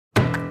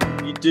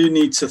you do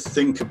need to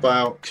think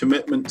about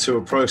commitment to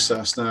a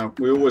process. Now,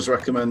 we always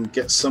recommend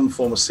get some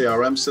form of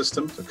CRM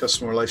system for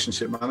customer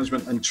relationship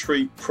management and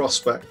treat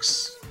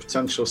prospects,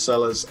 potential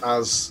sellers,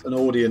 as an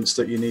audience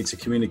that you need to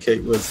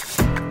communicate with.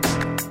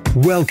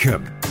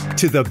 Welcome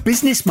to the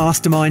Business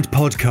Mastermind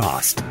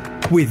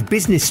podcast with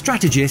business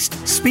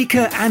strategist,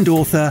 speaker and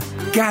author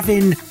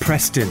Gavin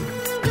Preston.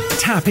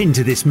 Tap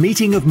into this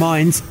meeting of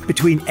minds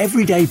between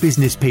everyday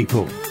business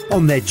people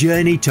on their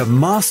journey to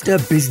master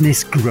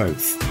business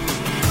growth.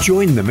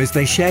 Join them as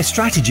they share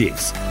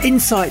strategies,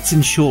 insights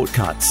and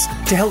shortcuts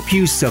to help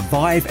you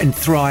survive and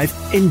thrive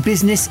in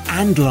business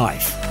and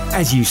life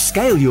as you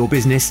scale your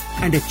business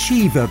and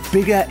achieve a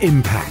bigger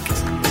impact.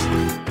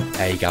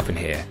 Hey, Gavin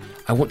here.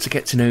 I want to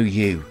get to know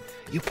you.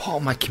 You're part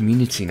of my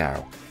community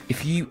now.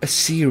 If you are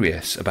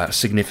serious about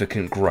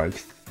significant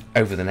growth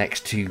over the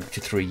next 2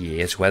 to 3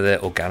 years, whether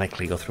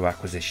organically or through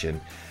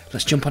acquisition,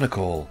 let's jump on a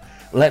call.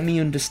 Let me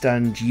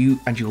understand you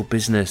and your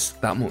business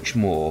that much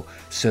more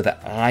so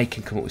that I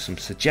can come up with some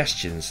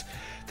suggestions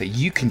that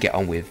you can get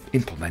on with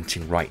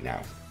implementing right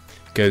now.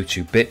 Go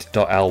to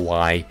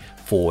bit.ly/call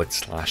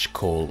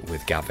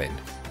with Gavin.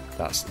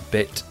 That's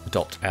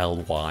bit.ly/call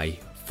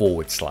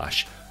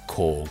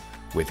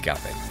with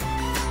Gavin.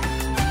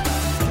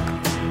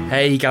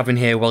 Hey, Gavin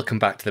here. Welcome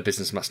back to the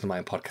Business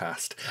Mastermind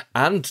podcast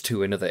and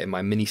to another in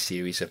my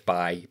mini-series of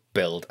Buy,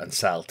 Build and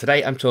Sell.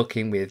 Today I'm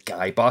talking with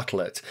Guy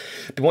Bartlett.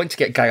 I've been wanting to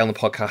get Guy on the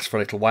podcast for a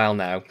little while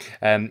now.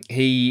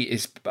 He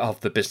is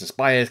of the Business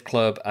Buyers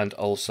Club and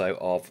also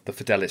of the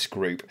Fidelis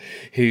Group,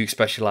 who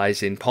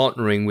specialise in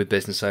partnering with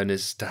business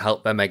owners to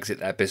help them exit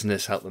their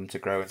business, help them to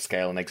grow and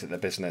scale and exit their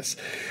business.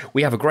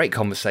 We have a great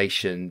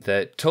conversation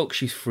that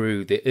talks you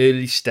through the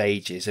early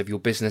stages of your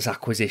business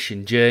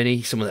acquisition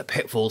journey, some of the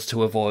pitfalls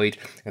to avoid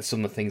and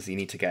some of the things that you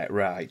need to get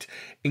right,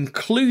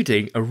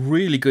 including a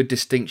really good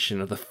distinction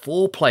of the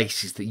 4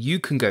 places that you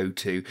can go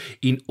to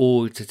in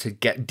order to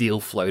get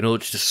deal flow, in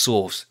order to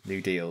source new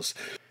deals.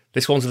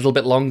 This one's a little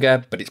bit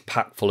longer, but it's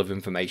packed full of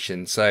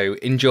information. So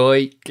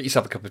enjoy, get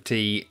yourself a cup of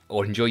tea,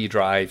 or enjoy your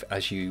drive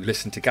as you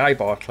listen to Guy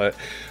Bartlett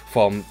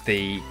from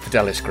the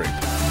Fidelis Group.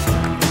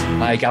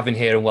 Hi, Gavin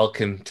here, and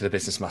welcome to the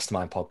Business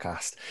Mastermind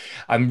podcast.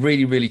 I'm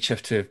really, really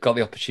chuffed to have got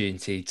the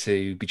opportunity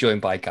to be joined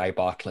by Guy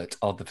Bartlett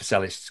of the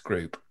Fidelis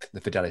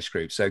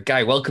Group, So,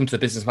 Guy, welcome to the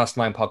Business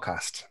Mastermind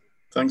podcast.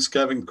 Thanks,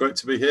 Kevin. Great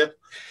to be here.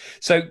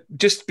 So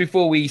just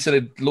before we sort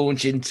of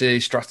launch into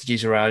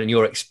strategies around and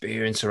your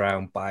experience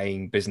around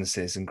buying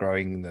businesses and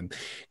growing them,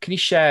 can you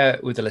share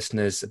with the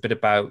listeners a bit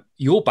about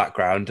your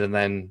background and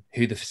then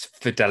who the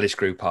Fidelis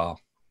Group are?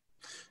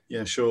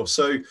 Yeah, sure.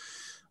 So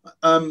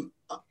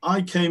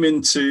I came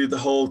into the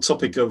whole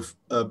topic of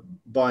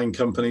buying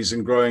companies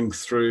and growing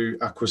through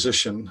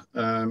acquisition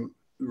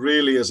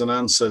really as an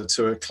answer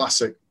to a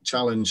classic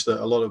challenge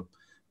that a lot of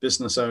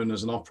business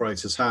owners and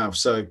operators have.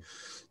 So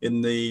in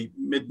the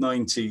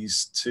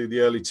mid-90s to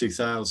the early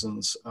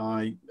 2000s,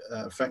 I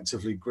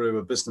effectively grew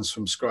a business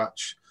from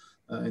scratch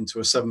into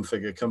a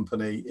 7-figure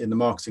company in the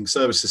marketing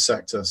services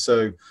sector.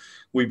 So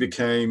we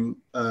became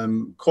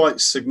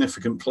quite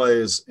significant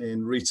players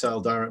in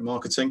retail direct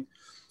marketing.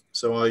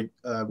 So I,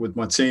 with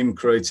my team,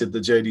 created the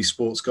JD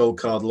Sports Gold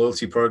Card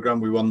loyalty program.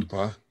 We won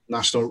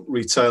National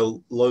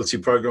Retail Loyalty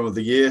Program of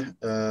the Year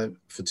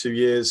for 2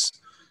 years.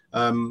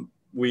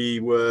 We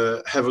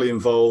were heavily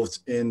involved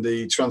in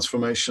the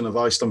transformation of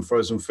Iceland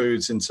Frozen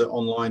Foods into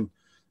online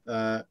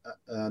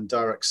and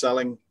direct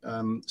selling.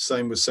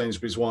 Same with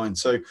Sainsbury's Wine.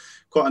 So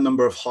quite a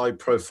number of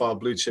high-profile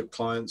blue-chip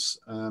clients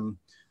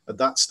at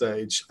that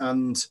stage.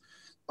 And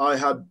I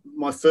had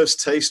my first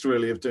taste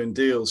really of doing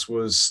deals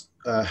was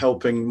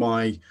helping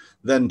my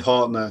then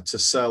partner to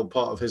sell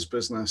part of his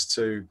business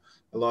to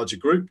a larger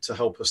group to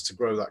help us to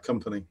grow that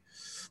company.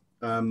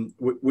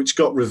 Which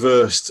got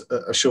reversed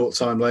a short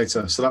time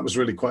later. So that was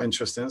really quite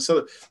interesting. So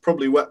it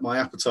probably whet my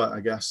appetite, I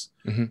guess.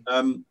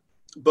 Mm-hmm.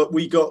 But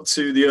we got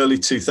to the early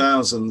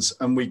 2000s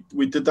and we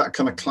did that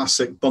kind of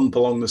classic bump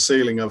along the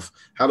ceiling of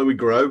how do we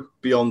grow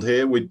beyond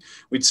here? We'd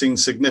seen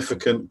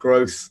significant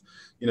growth,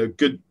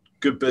 good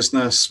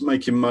business,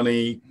 making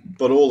money,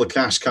 but all the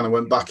cash kind of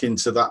went back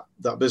into that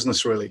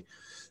business really.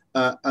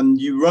 And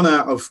you run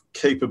out of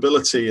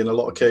capability in a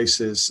lot of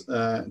cases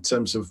in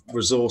terms of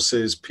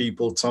resources,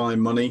 people, time,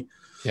 money.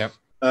 Yep.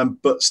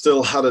 But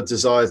still had a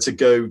desire to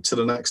go to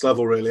the next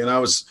level, really. And I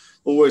was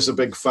always a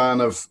big fan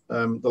of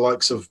the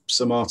likes of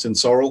Sir Martin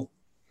Sorrell.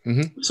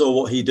 Mm-hmm. Saw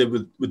what he did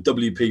with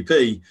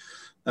WPP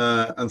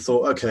and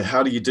thought, okay,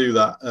 how do you do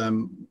that?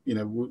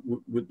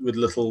 With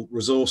little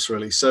resource,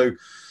 really. So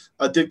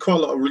I did quite a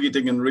lot of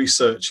reading and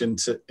research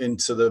into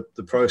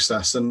the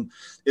process. And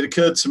it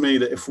occurred to me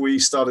that if we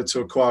started to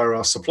acquire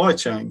our supply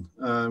chain,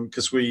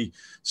 because we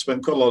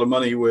spent quite a lot of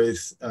money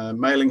with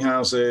mailing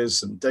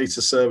houses and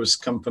data service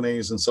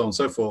companies and so on and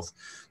so forth,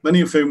 many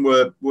of whom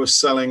were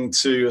selling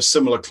to a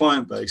similar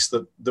client base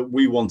that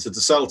we wanted to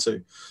sell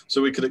to.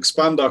 So we could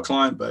expand our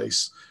client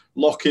base,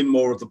 lock in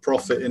more of the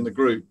profit in the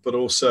group, but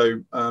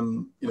also,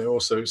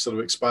 also sort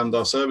of expand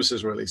our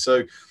services really.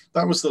 So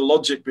that was the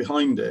logic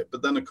behind it.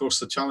 But then, of course,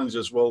 the challenge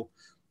is, well,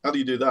 how do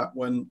you do that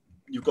when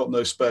you've got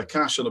no spare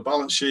cash on a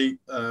balance sheet.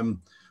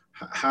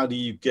 How do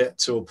you get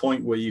to a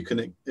point where you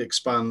can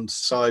expand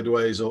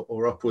sideways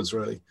or upwards,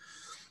 really?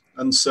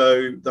 And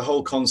so the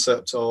whole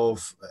concept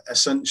of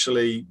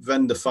essentially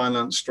vendor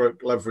finance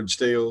stroke leverage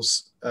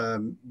deals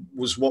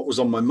was what was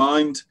on my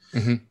mind.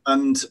 Mm-hmm.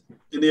 And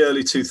in the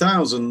early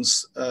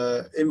 2000s,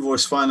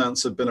 invoice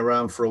finance had been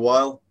around for a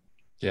while.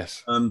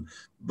 Yes.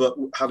 But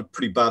had a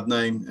pretty bad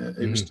name.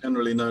 It was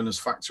generally known as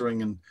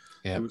factoring, and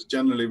it was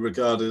generally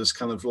regarded as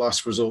kind of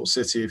last resort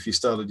city. If you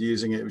started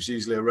using it, it was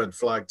usually a red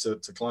flag to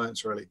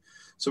clients, really.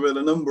 So we had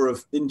a number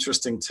of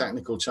interesting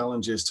technical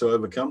challenges to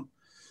overcome.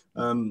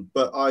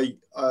 But I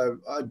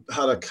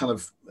had a kind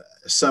of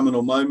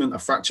seminal moment. I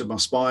fractured my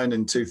spine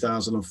in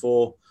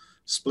 2004,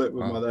 split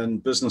with my then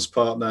business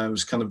partner. It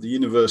was kind of the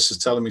universe is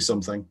telling me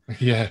something.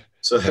 Yeah.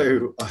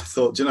 So I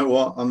thought, you know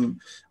what, I'm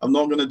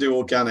not going to do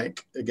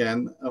organic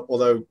again,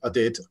 although I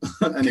did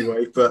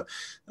anyway. But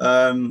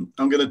I'm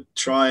going to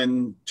try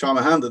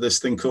my hand at this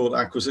thing called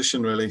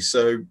acquisition, really.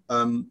 So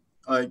when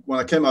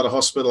I came out of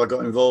hospital, I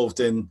got involved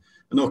in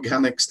an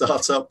organic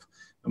startup,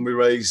 and we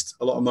raised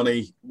a lot of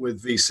money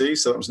with VC.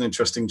 So that was an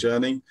interesting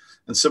journey.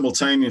 And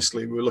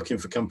simultaneously, we were looking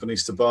for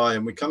companies to buy,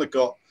 and we kind of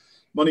got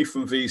money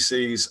from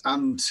VCs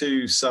and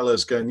two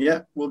sellers going,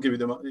 yeah, we'll give you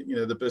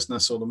the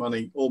business or the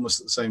money almost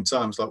at the same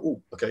time. It's like, oh,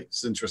 okay,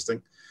 it's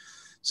interesting.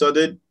 So I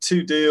did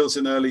 2 deals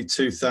in early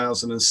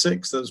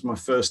 2006. That was my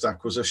first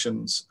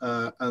acquisitions.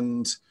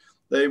 And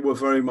they were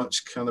very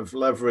much kind of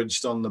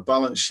leveraged on the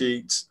balance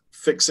sheet,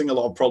 fixing a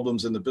lot of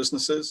problems in the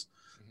businesses.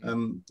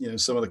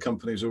 Some of the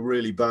companies were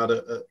really bad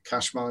at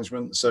cash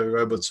management, so we were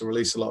able to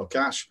release a lot of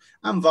cash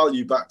and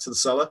value back to the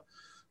seller,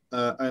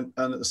 and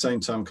at the same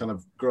time kind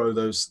of grow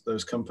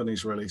those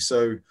companies, really.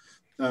 So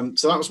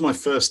that was my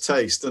first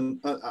taste. And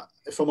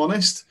if I'm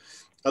honest,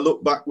 I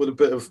look back with a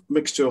bit of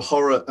mixture of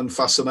horror and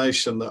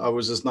fascination that I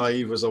was as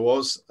naive as I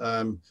was.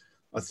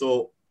 I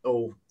thought,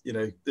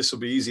 this will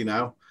be easy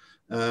now.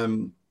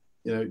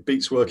 It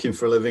beats working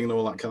for a living and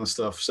all that kind of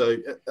stuff. So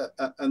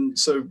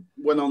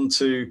went on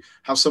to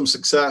have some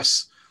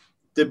success,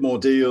 did more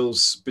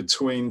deals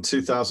between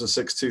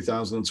 2006,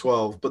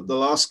 2012. But the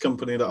last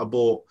company that I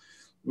bought,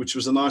 which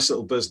was a nice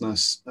little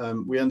business,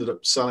 we ended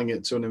up selling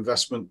it to an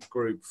investment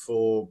group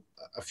for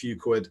a few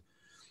quid,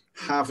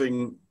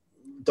 having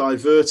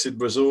diverted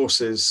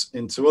resources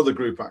into other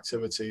group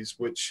activities,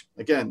 which,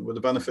 again, with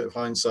the benefit of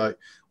hindsight,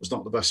 was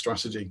not the best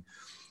strategy.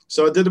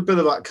 So I did a bit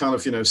of that kind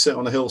of, sit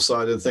on a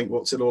hillside and think,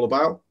 what's it all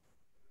about?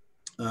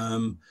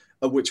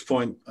 At which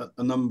point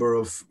a number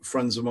of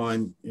friends of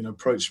mine,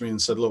 approached me and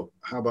said, look,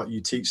 how about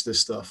you teach this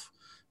stuff?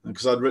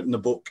 Because I'd written a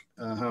book,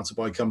 How to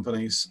Buy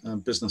Companies,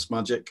 Business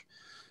Magic,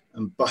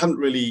 but I hadn't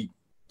really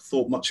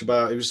thought much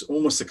about it. It was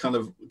almost a kind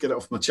of get it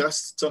off my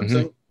chest type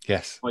thing.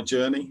 Yes. My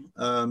journey.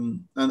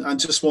 And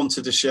just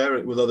wanted to share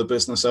it with other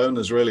business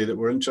owners, really, that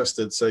were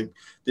interested. Say,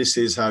 this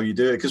is how you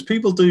do it. Because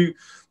people do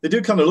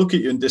kind of look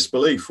at you in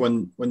disbelief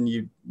when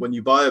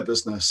you buy a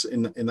business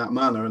in that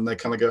manner, and they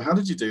kind of go, how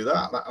did you do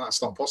that?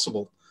 That's not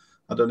possible.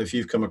 I don't know if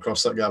you've come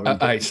across that, Gavin.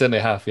 I certainly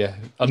have, yeah.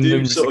 Do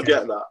you sort of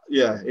get that?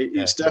 Yeah,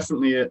 it's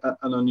definitely an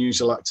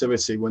unusual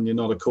activity when you're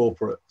not a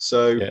corporate.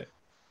 So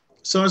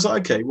I was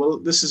like, okay, well,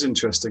 this is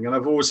interesting. And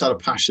I've always had a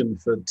passion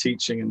for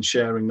teaching and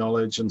sharing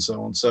knowledge and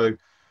so on. So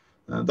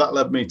that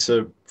led me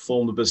to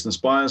form the Business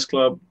Buyers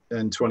Club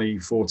in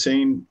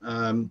 2014.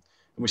 And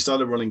we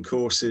started running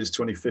courses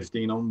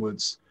 2015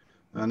 onwards.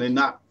 And in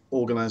that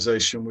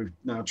organization, we've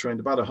now trained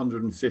about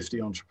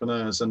 150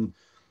 entrepreneurs. And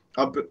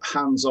I've been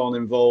hands-on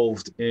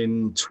involved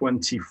in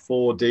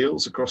 24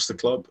 deals across the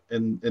club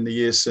in the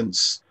years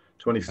since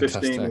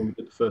 2015 when we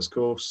did the first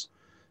course.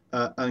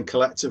 And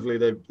collectively,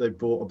 they've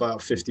bought about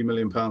 £50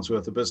 million worth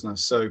of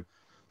business. So,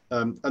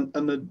 and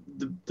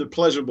the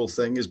pleasurable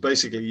thing is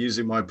basically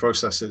using my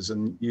processes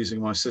and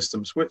using my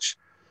systems, which,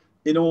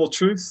 in all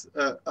truth,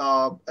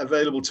 are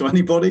available to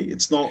anybody.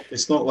 It's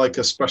not like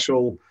a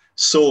special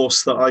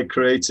source that I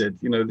created.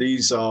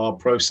 These are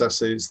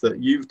processes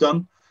that you've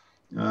done.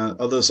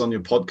 Others on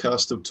your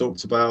podcast have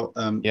talked about.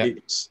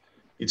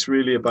 It's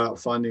really about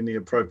finding the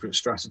appropriate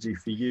strategy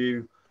for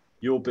you,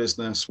 your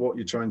business, what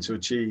you're trying to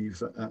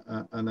achieve,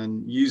 and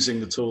then using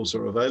the tools that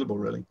are available,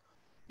 really.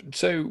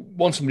 So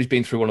once somebody's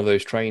been through one of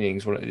those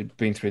trainings,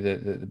 been through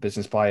the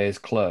Business Buyers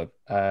Club,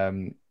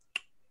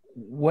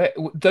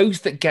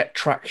 those that get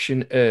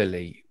traction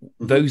early,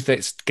 those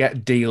that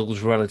get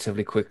deals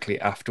relatively quickly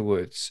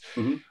afterwards,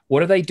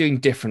 what are they doing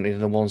differently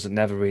than the ones that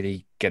never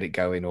really get it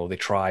going, or they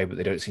try but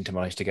they don't seem to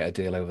manage to get a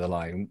deal over the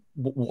line?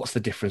 What's the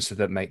difference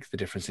that makes the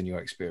difference in your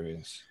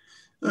experience?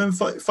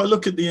 If I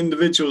look at the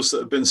individuals that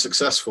have been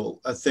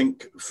successful, I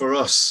think for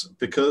us,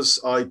 because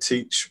I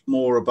teach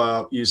more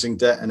about using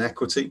debt and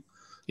equity,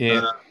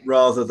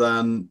 rather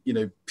than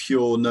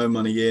pure no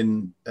money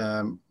in,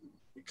 kind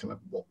of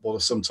what are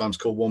sometimes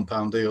called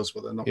 £1 deals,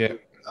 but they're not doing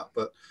that.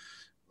 But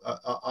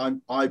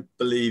I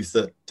believe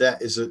that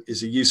debt is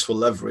a useful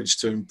leverage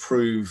to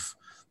improve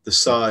the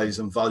size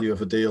and value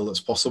of a deal that's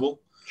possible.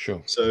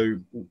 Sure. So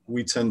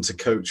we tend to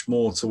coach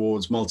more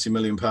towards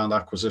multi-million-pound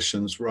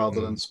acquisitions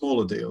rather than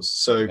smaller deals.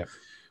 So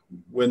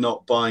we're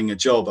not buying a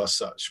job as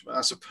such.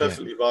 That's a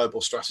perfectly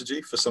viable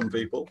strategy for some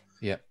people.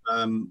 Yeah.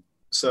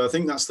 So I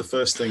think that's the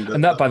first thing.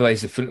 And that, by the way,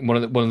 is one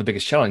of the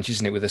biggest challenges,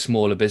 isn't it, with a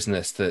smaller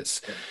business that's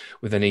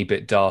with an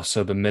EBITDA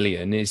sub $1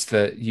 million, is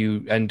that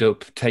you end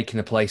up taking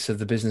the place of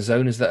the business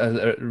owners that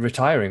are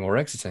retiring or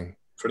exiting.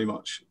 Pretty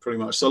much.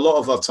 So a lot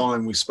of our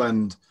time we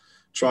spend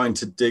trying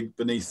to dig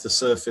beneath the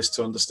surface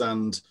to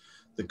understand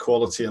the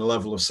quality and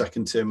level of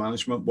second tier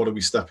management. What are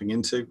we stepping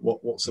into?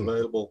 What's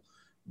available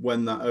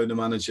when that owner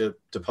manager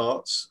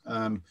departs?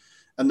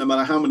 And no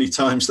matter how many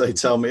times they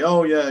tell me,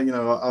 oh yeah,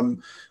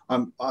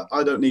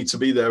 I don't need to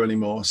be there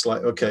anymore. It's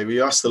like, okay, well,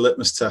 you asked the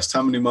litmus test,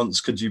 how many months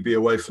could you be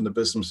away from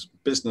the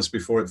business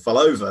before it fell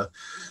over?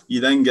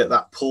 You then get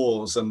that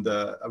pause and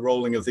a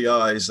rolling of the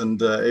eyes, and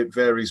it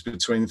varies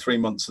between 3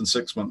 months and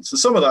 6 months. And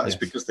some of that is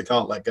because they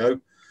can't let go.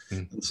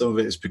 And some of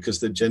it is because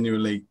they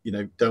genuinely,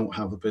 don't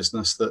have a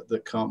business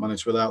that can't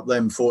manage without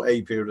them for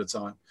a period of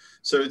time.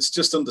 So it's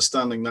just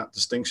understanding that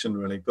distinction,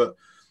 really. But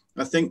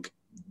I think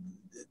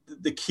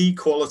the key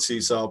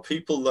qualities are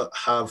people that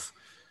have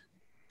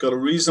got a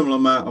reasonable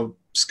amount of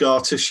scar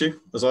tissue,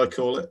 as I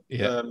call it,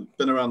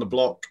 been around the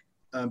block,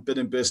 been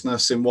in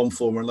business in one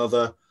form or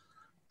another,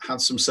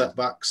 had some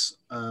setbacks.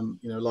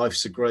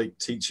 Life's a great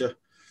teacher.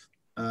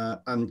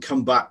 And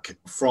come back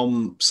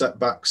from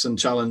setbacks and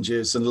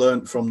challenges and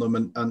learnt from them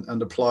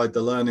and applied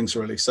the learnings,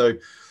 really. So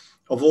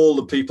of all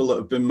the people that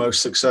have been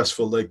most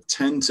successful, they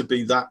tend to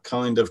be that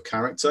kind of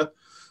character,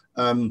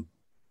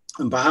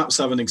 and perhaps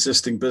have an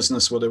existing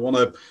business where they want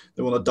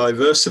to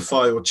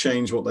diversify or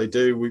change what they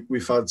do.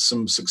 We've had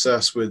some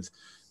success with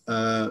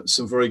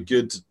some very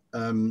good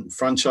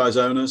franchise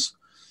owners.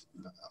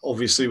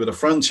 Obviously, with a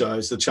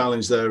franchise, the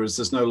challenge there is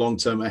there's no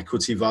long-term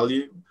equity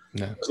value.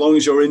 No. As long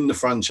as you're in the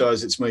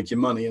franchise, it's making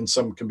money, and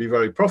some can be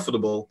very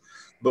profitable.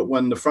 But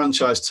when the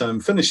franchise term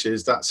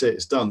finishes, that's it,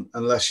 it's done,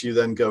 unless you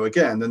then go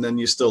again, and then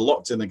you're still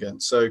locked in again.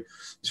 So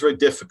it's very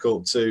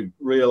difficult to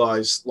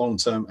realize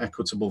long-term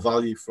equitable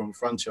value from a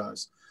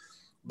franchise.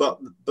 But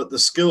the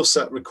skill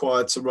set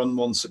required to run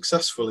one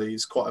successfully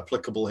is quite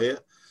applicable here.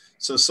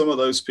 So some of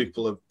those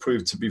people have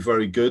proved to be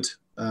very good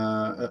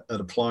at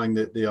applying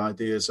the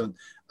ideas and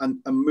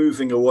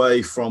moving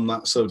away from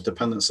that sort of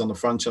dependence on the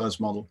franchise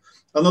model.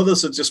 And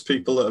others are just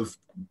people that have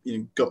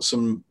got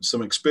some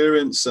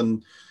experience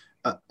and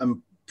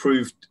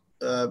proved.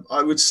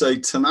 I would say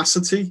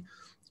tenacity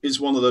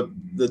is one of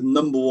the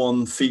number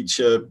one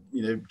feature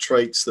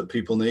traits that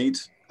people need.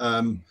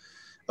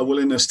 A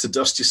willingness to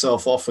dust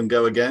yourself off and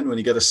go again when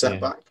you get a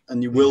setback,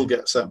 and you will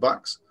get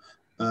setbacks.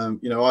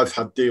 I've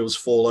had deals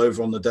fall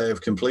over on the day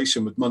of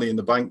completion with money in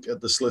the bank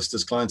at the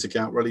solicitor's client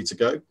account ready to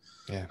go.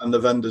 Yeah. And the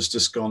vendor's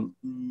just gone,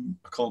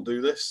 I can't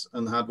do this,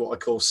 and had what I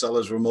call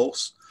seller's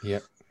remorse. Yeah.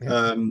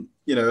 And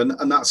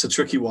that's a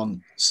tricky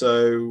one.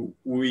 So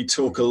we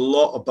talk a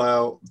lot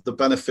about the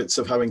benefits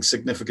of having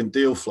significant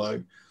deal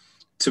flow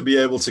to be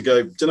able to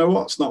go, do you know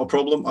what? It's not a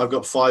problem. I've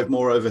got 5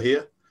 more over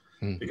here.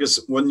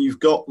 Because when you've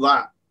got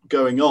that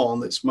going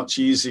on, it's much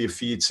easier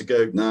for you to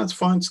go, no, it's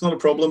fine. It's not a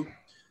problem.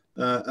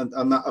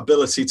 And that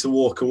ability to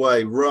walk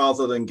away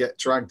rather than get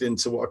dragged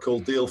into what I call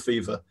deal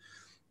fever.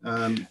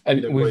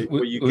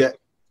 Where you get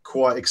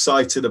quite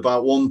excited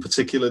about one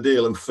particular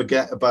deal and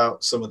forget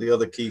about some of the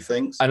other key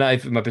things. And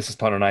my business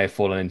partner and I have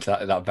fallen into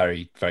that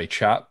very, very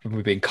trap.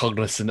 We've been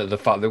cognizant of the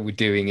fact that we're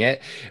doing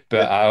it,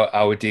 but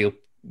our deal,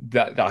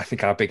 that I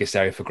think our biggest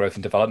area for growth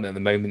and development at the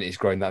moment is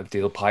growing that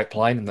deal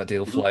pipeline and that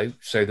deal flow,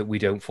 so that we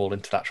don't fall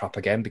into that trap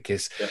again,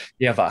 because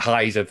you have that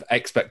highs of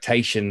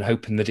expectation,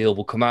 hoping the deal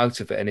will come out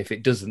of it. And if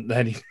it doesn't,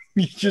 then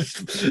you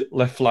just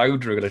left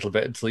floundering a little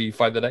bit until you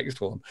find the next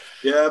one.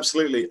 Yeah,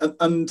 absolutely.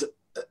 And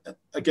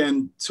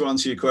again, to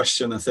answer your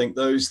question, I think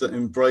those that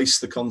embrace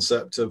the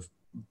concept of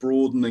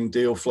broadening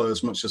deal flow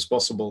as much as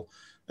possible,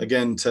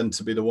 again, tend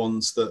to be the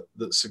ones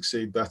that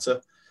succeed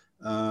better.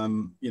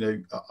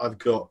 I've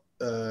got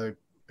a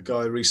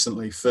guy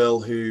recently, Phil,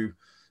 who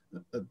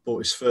bought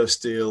his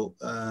first deal,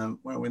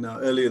 where are we now?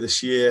 Earlier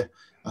this year.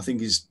 I think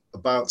he's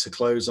about to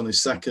close on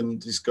his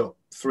second. He's got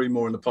 3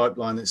 more in the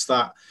pipeline. It's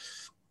that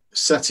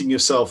setting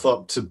yourself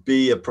up to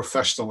be a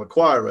professional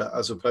acquirer,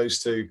 as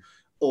opposed to,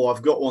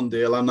 I've got one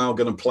deal, I'm now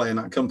going to play in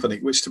that company,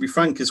 which, to be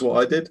frank, is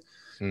what I did.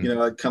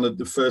 I kind of,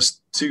 the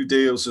first 2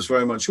 deals was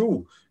very much,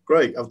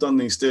 great, I've done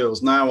these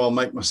deals. Now I'll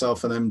make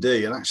myself an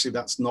MD. And actually,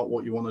 that's not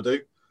what you want to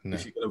do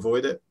if you can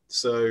avoid it.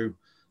 So,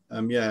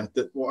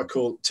 what I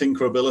call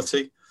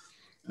tinkerability,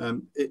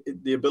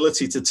 the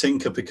ability to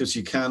tinker because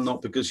you can,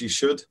 not because you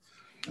should.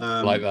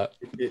 Like that.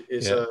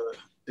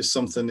 Is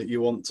something that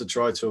you want to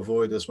try to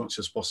avoid as much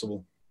as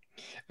possible.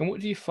 And what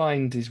do you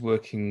find is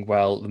working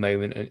well at the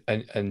moment,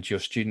 and your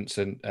students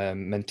and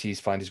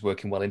mentees find is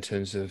working well in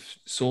terms of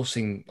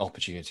sourcing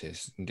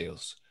opportunities and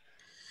deals?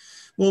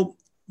 Well,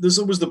 there's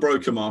always the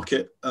broker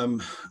market,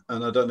 and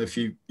I don't know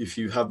if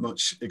you have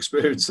much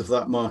experience of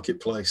that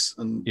marketplace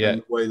and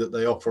the way that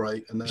they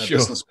operate and their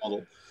business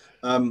model.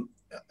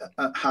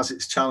 Has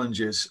its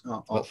challenges.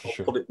 I'll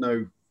put it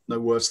no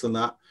worse than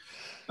that.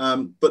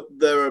 But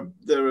there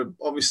are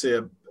obviously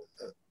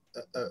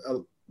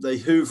they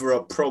hoover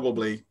up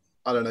probably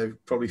I don't know,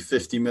 probably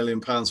 £50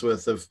 million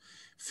worth of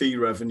fee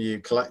revenue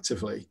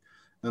collectively.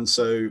 And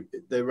so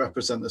they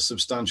represent a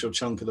substantial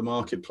chunk of the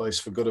marketplace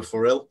for good or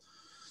for ill.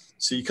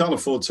 So you can't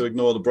afford to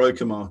ignore the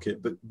broker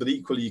market, but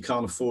equally you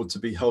can't afford to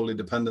be wholly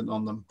dependent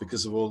on them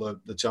because of all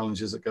the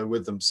challenges that go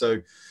with them. So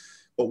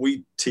what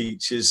we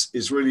teach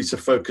is really to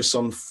focus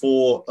on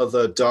 4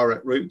 other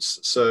direct routes.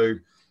 So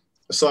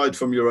aside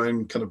from your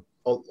own kind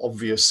of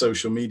obvious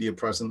social media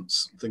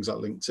presence, things like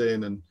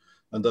LinkedIn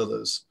and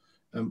others,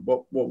 and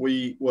what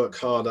we work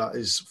hard at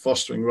is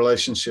fostering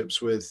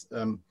relationships with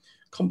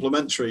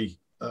complementary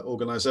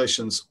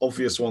organizations,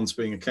 obvious ones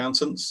being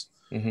accountants,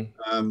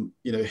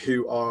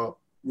 who are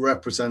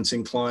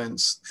representing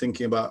clients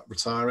thinking about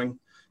retiring.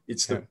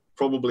 It's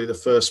probably the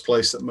first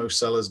place that most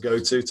sellers go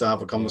to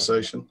have a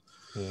conversation.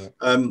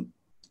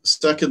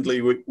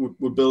 Secondly,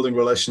 we're building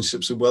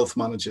relationships with wealth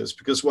managers,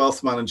 because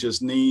wealth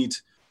managers need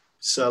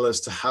sellers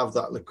to have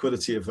that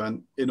liquidity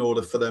event in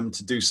order for them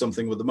to do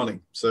something with the money.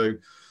 So,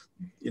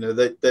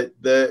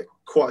 they're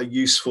quite a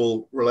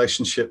useful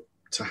relationship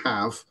to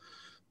have,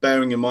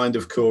 bearing in mind,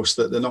 of course,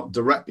 that they're not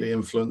directly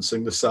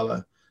influencing the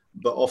seller,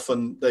 but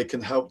often they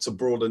can help to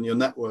broaden your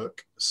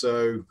network.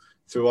 So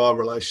through our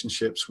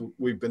relationships,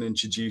 we've been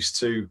introduced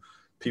to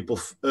people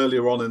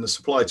earlier on in the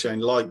supply chain,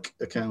 like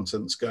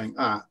accountants, going,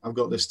 I've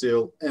got this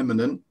deal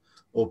imminent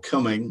or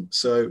coming,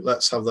 so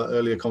let's have that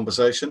earlier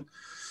conversation.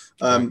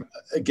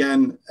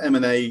 Again,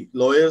 M&A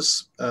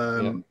lawyers,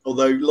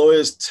 although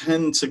lawyers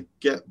tend to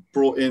get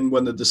brought in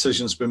when the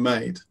decision's been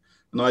made.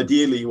 And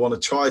ideally, you want to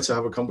try to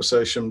have a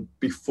conversation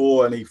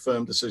before any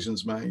firm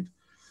decision's made.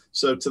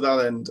 So to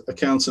that end,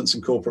 accountants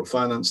and corporate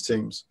finance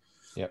teams.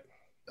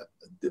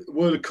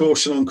 Word of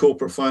caution on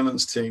corporate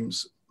finance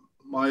teams.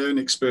 My own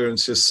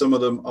experience is some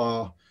of them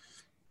are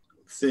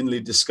thinly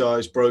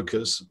disguised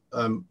brokers,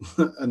 and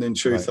in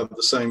truth have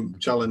the same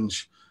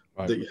challenge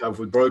that you have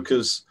with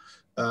brokers.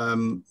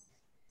 And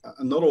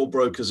not all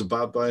brokers are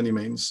bad by any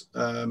means,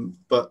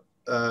 but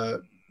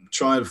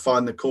try and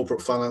find the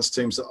corporate finance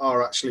teams that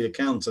are actually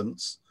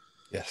accountants,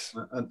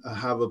 and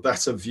have a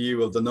better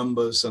view of the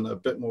numbers and a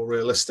bit more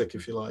realistic,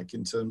 if you like,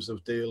 in terms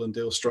of deal and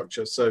deal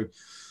structure. So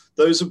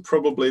those are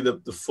probably the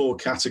 4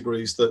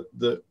 categories that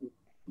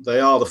they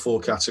are the 4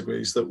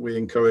 categories that we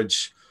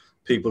encourage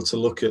people to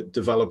look at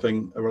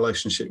developing a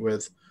relationship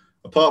with,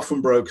 apart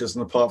from brokers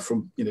and apart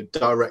from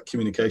direct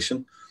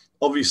communication.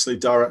 Obviously,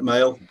 direct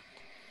mail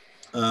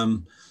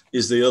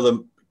is the other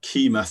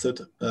key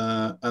method,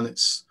 and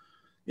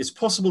it's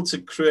possible to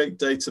create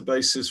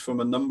databases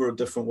from a number of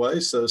different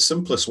ways. So the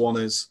simplest one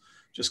is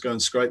just go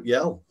and scrape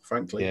Yell,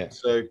 frankly.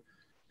 So,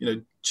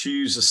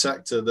 choose a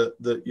sector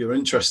that you're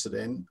interested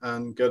in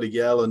and go to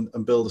Yell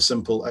and build a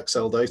simple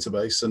Excel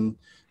database and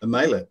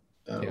mail it.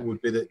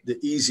 Would be the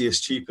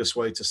easiest, cheapest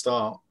way to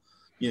start.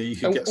 You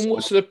could get. And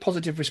what sort of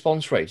positive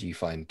response rate do you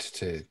find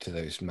to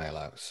those mail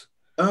outs?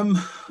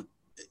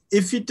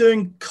 If you're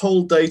doing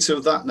cold data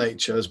of that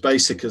nature, as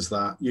basic as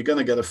that, you're going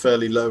to get a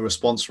fairly low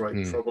response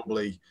rate,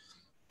 probably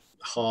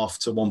 0.5%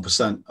 to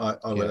 1%,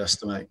 I would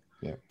estimate.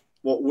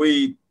 What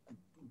we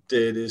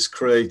did is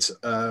create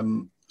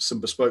some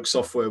bespoke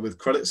software with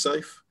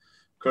CreditSafe.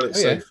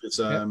 CreditSafe is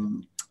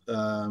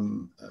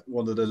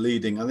one of the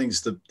leading, I think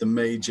it's the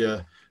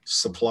major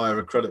supplier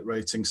of credit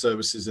rating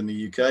services in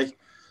the UK.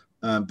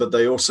 But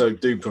they also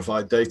do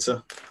provide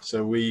data.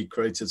 So we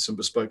created some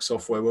bespoke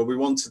software where we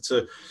wanted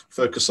to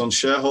focus on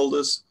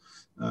shareholders,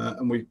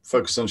 and we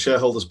focus on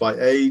shareholders by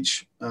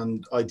age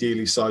and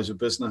ideally size of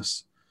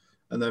business.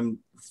 And then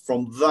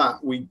from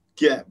that, we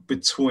get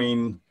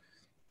between,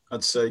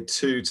 I'd say,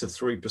 2 to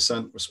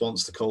 3%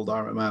 response to cold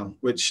direct mail,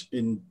 which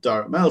in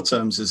direct mail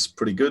terms is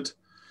pretty good.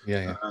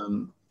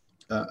 And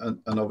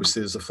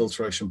obviously there's a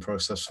filtration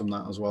process from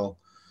that as well.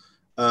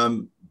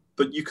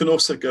 But you can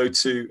also go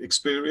to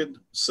Experian.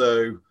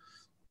 So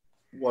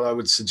what I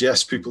would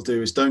suggest people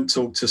do is don't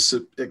talk to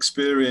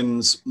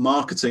Experian's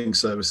marketing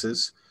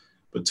services,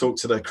 but talk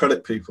to their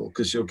credit people,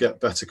 because you'll get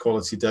better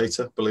quality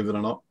data, believe it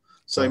or not.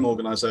 Same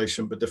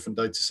organization, but different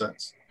data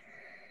sets.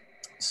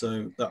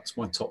 So that's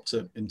my top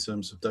tip in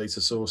terms of data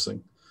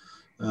sourcing.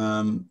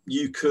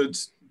 You could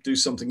do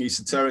something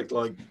esoteric,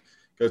 like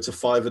go to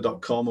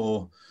Fiverr.com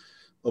or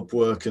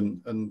Upwork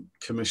and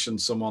commission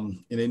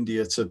someone in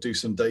India to do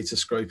some data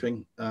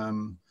scraping.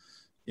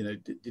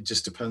 It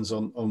just depends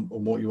on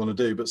what you want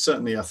to do. But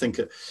certainly I think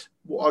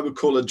what I would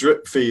call a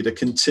drip feed, a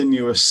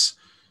continuous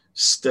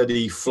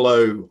steady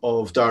flow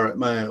of direct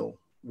mail,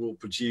 will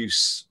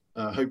produce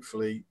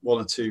hopefully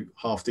 1 or 2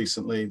 half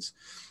decent leads.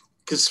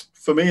 Because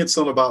for me, it's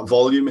not about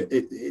volume.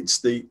 It's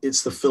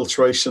the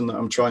filtration that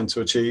I'm trying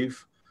to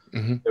achieve.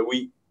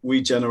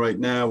 We generate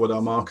now with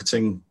our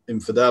marketing in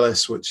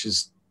Fidelis, which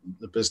is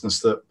the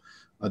business that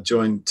I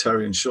joined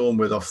Terry and Sean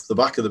with off the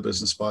back of the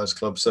Business Buyers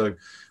Club. So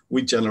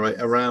we generate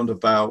around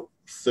about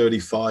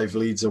 35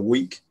 leads a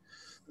week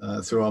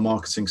through our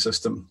marketing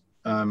system.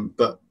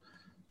 But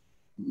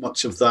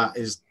much of that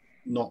is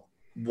not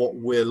what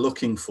we're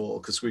looking for,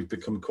 because we've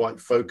become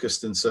quite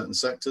focused in certain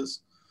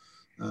sectors.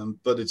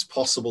 But it's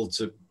possible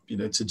to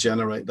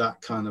generate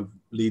that kind of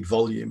lead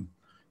volume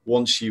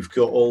once you've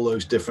got all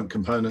those different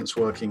components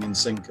working in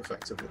sync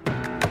effectively.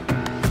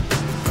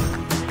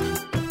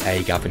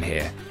 Hey, Gavin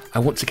here. I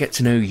want to get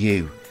to know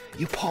you.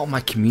 You're part of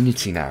my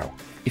community now.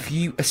 If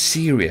you are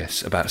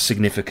serious about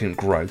significant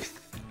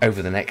growth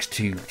over the next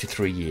 2 to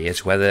 3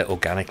 years, whether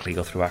organically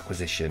or through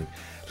acquisition,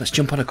 let's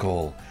jump on a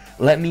call.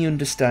 Let me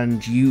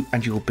understand you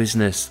and your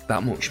business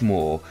that much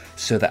more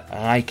so that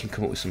I can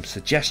come up with some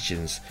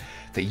suggestions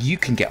that you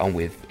can get on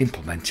with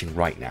implementing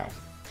right now.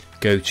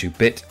 Go to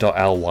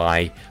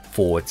bit.ly/call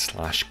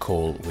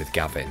with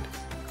Gavin.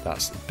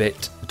 That's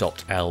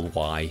bit.ly/call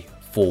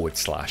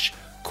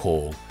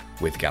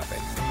with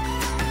Gavin.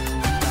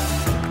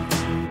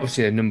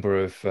 Obviously, a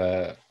number of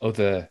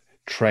other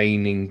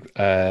training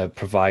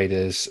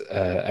providers,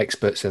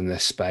 experts in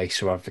this space,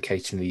 who are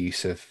advocating the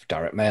use of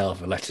direct mail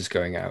for letters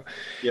going out.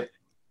 Yep.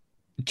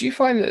 Do you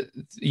find that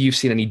you've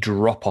seen any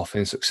drop off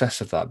in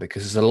success of that?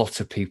 Because there's a lot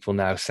of people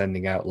now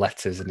sending out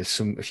letters, and if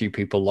a few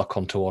people lock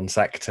onto one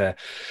sector,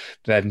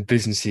 then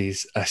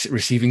businesses are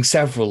receiving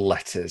several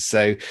letters.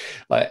 So,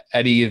 like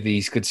any of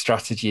these good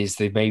strategies,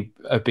 they may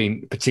have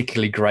been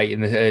particularly great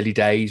in the early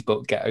days,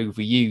 but get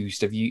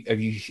overused. Have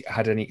you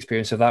had any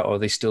experience of that, or are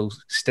they still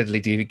steadily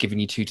giving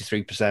you 2 to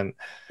 3%?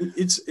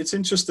 It's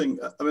interesting.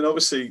 I mean,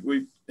 obviously,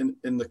 we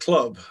in the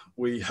club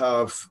we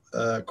have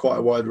quite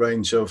a wide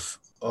range of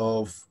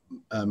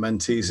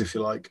mentees, if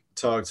you like,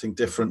 targeting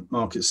different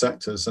market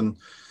sectors, and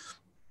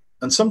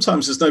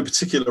sometimes there's no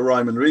particular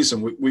rhyme and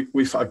reason.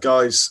 We've had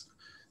guys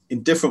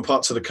in different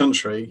parts of the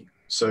country,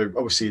 so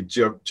obviously a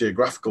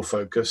geographical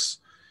focus,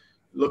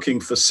 looking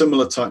for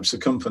similar types of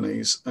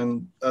companies,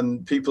 and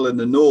people in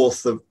the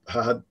north have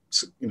had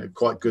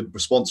quite good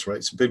response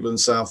rates, and people in the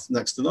south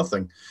next to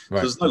nothing. Right.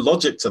 So there's no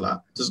logic to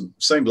that.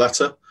 Same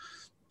letter,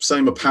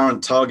 same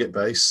apparent target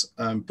base,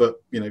 but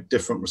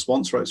different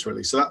response rates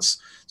really. So it's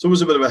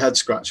always a bit of a head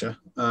scratcher.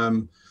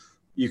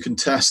 You can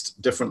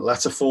test different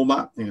letter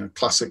format.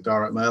 Classic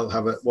direct mail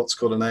have what's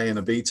called an A and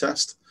a B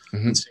test,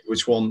 and see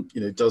which one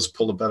does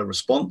pull a better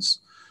response.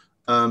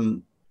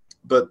 So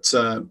that's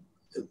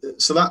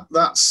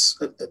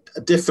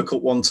a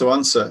difficult one to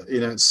answer.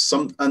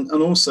 And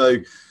also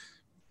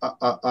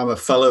I'm a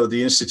fellow of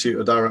the Institute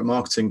of Direct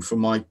Marketing from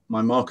my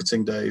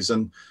marketing days,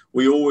 and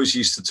we always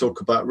used to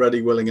talk about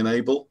ready, willing, and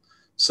able.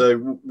 So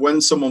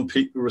when someone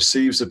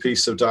receives a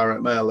piece of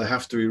direct mail, they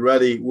have to be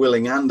ready,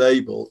 willing, and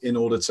able in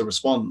order to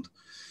respond.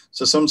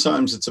 So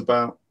sometimes it's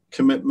about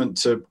commitment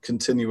to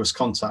continuous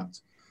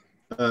contact.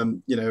 I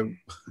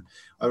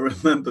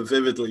remember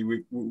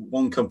vividly,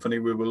 one company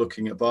we were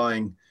looking at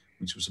buying,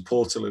 which was a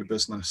Portaloo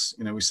business.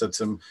 We said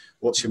to them,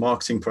 "What's your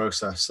marketing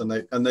process?" And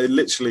they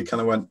literally kind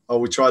of went, "Oh,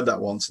 we tried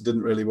that once. It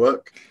didn't really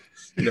work."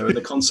 And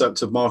the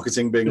concept of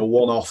marketing being a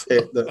one-off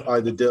hit that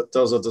either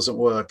does or doesn't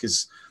work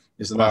is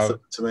anathema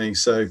to me.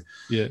 So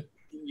yeah,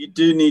 you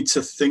do need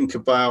to think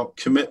about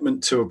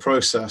commitment to a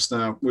process.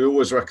 Now, we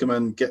always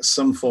recommend get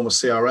some form of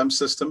CRM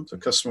system, so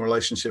customer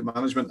relationship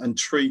management, and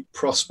treat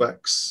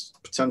prospects,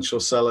 potential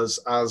sellers,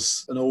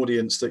 as an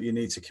audience that you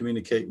need to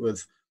communicate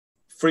with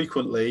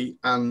frequently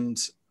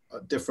and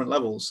at different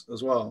levels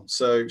as well.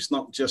 So it's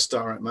not just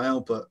direct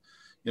mail, but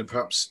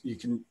perhaps you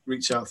can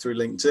reach out through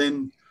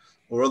LinkedIn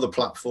or other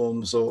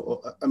platforms.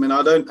 Or I mean,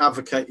 I don't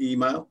advocate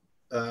email.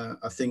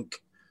 I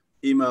think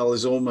email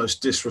is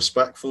almost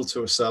disrespectful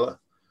to a seller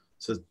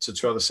to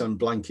try to send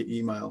blanket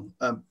email.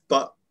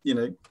 But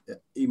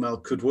email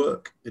could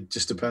work. It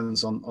just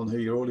depends on who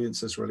your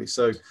audience is really.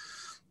 So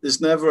there's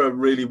never a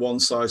really one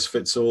size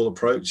fits all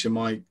approach in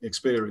my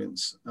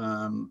experience.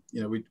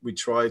 We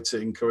try to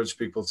encourage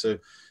people to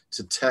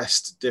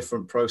test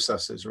different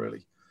processes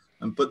really.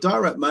 But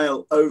direct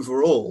mail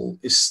overall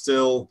is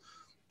still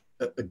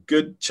a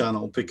good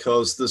channel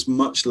because there's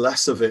much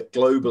less of it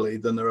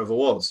globally than there ever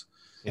was.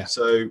 Yeah.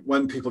 So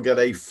when people get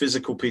a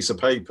physical piece of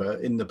paper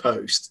in the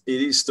post,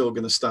 it is still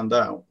going to stand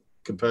out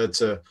compared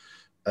to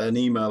an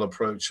email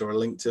approach or a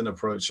LinkedIn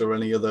approach or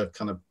any other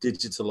kind of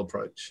digital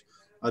approach.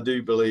 I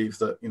do believe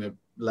that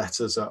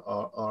letters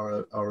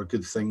are a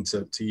good thing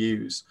to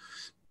use,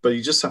 but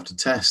you just have to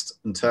test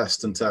and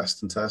test and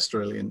test and test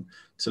really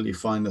until you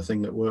find the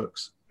thing that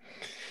works.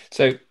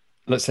 So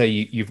let's say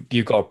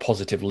you've got a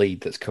positive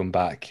lead that's come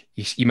back.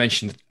 You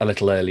mentioned a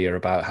little earlier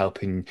about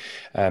helping,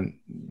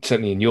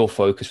 certainly in your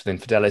focus within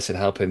Fidelis, and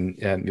helping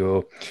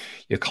your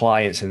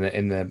clients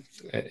in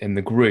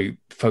the group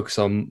focus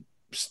on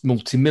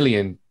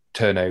multi-million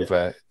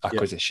turnover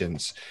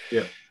acquisitions.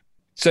 Yeah.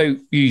 So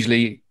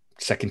usually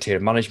second tier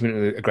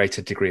management, a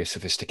greater degree of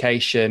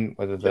sophistication,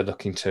 whether they're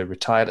looking to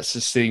retire. Let's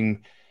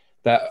assume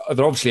that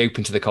they're obviously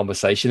open to the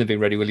conversation and being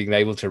ready, willing, and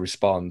able to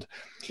respond.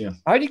 Yeah.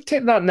 How do you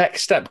take that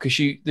next step? Because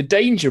the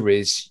danger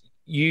is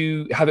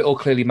you have it all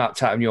clearly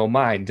mapped out in your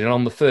mind, and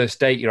on the first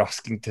date you're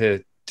asking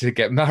to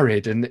get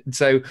married, and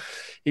so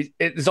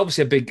there's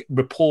obviously a big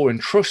rapport and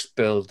trust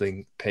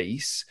building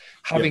piece.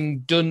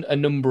 Having done a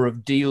number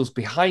of deals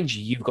behind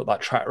you, you've got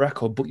that track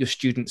record, but your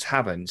students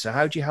haven't. So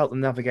how do you help them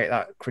navigate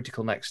that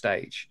critical next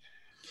stage?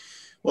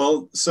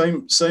 Well,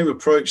 same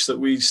approach that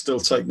we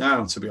still take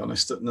now, to be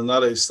honest, and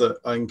that is that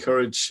I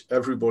encourage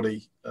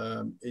everybody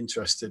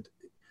interested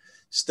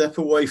step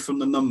away from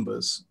the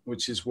numbers,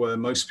 which is where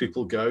most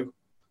people go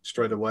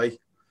straight away,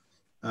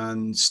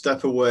 and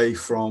step away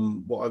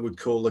from what I would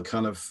call the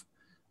kind of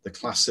the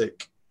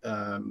classic,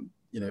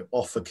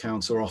 offer,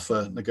 counter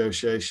offer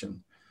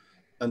negotiation,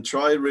 and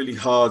try really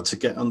hard to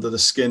get under the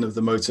skin of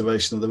the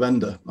motivation of the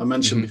vendor. I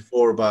mentioned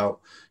before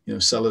about,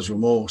 seller's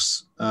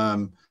remorse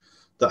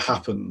that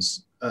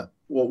happens.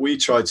 What we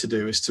try to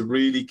do is to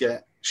really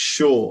get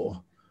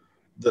sure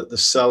that the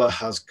seller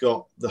has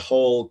got the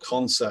whole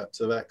concept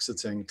of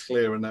exiting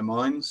clear in their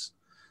minds.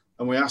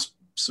 And we ask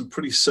some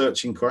pretty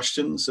searching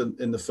questions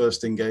in the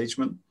first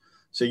engagement.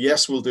 So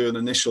yes, we'll do an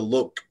initial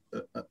look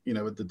at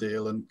the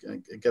deal and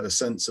get a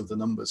sense of the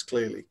numbers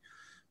clearly.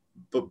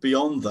 But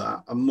beyond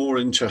that, I'm more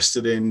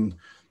interested in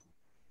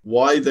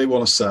why they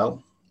want to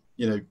sell.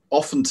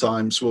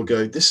 Oftentimes we'll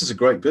go, this is a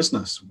great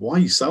business. Why are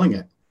you selling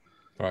it?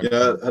 Right.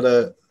 I had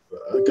a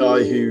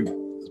guy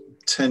who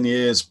 10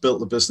 years built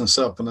the business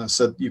up, and I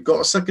said, you've got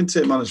a second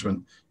tier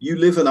management. You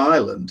live in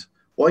Ireland.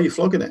 Why are you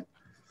flogging it?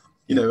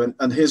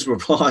 And his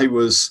reply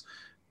was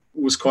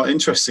quite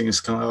interesting.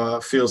 It's kind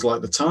of, feels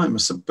like the time. I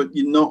said, but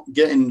you're not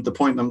getting the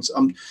point.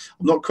 I'm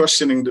not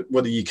questioning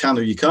whether you can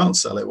or you can't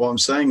sell it. What I'm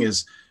saying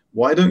is,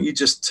 why don't you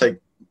just take,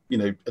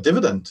 a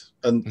dividend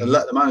and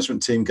let the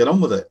management team get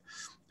on with it?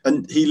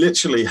 And he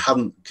literally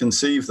hadn't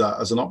conceived that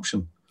as an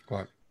option.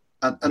 Right.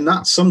 And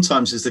that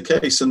sometimes is the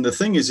case. And the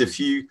thing is,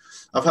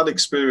 I've had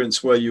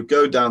experience where you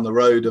go down the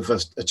road of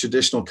a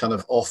traditional kind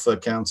of offer,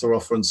 counter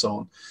offer, and so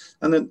on.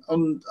 And then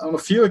on a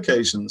few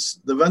occasions,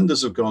 the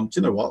vendors have gone, do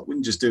you know what? We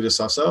can just do this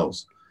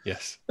ourselves.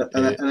 Yes.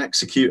 And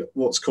execute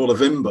what's called a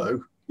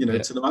VIMBO,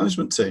 to the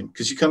management team,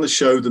 because you kind of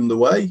show them the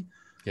way.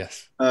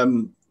 Yes.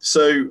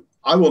 So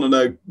I want to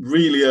know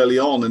really early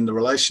on in the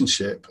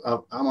relationship,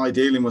 am I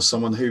dealing with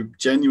someone who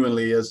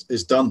genuinely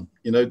is done?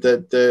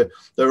 They're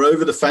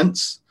over the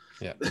fence.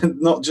 Yeah.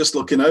 Not just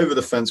looking over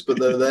the fence, but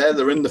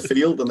they're in the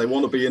field and they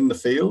want to be in the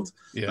field.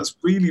 Yeah. That's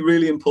really,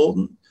 really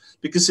important,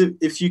 because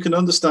if you can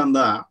understand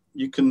that,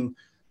 you can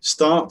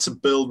start to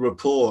build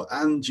rapport,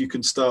 and you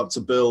can start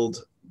to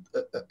build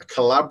a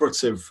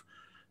collaborative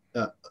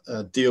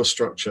deal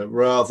structure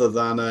rather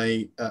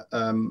than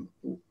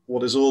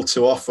what is all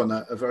too often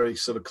a very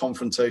sort of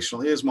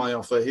confrontational. Here's my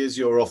offer, here's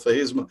your offer,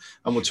 and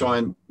we'll try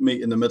and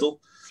meet in the middle.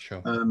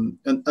 Sure.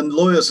 And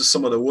lawyers are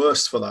some of the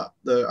worst for that.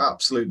 They're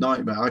absolute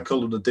nightmare. I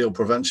call them the deal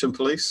prevention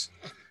police,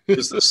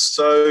 because they're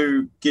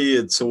so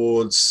geared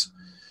towards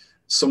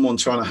someone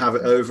trying to have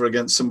it over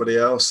against somebody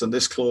else, and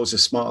this clause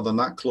is smarter than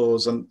that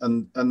clause, and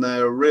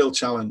they're a real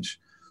challenge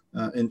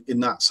in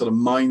that sort of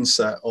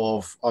mindset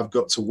of, I've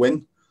got to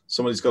win,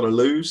 somebody's got to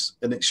lose,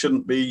 and it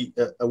shouldn't be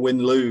a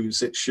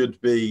win-lose. It should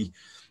be,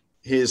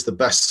 here's the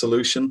best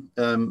solution.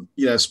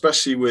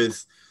 Especially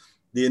with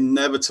the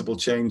inevitable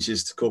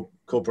changes to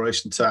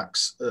corporation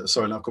tax,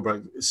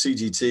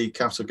 CGT,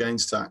 capital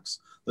gains tax,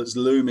 that's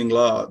looming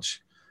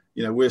large.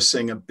 We're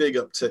seeing a big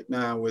uptick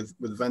now with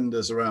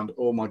vendors around,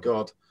 oh my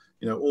God,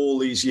 all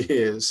these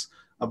years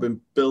I've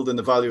been building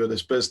the value of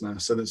this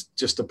business, and it's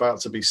just about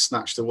to be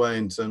snatched away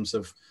in terms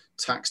of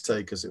tax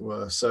take, as it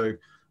were. So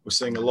we're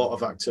seeing a lot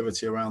of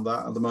activity around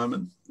that at the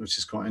moment, which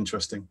is quite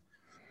interesting.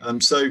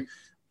 So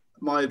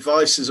my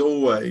advice is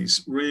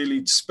always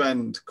really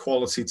spend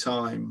quality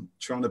time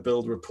trying to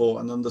build rapport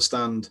and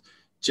understand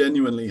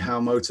genuinely how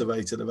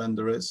motivated a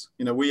vendor is.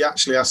 We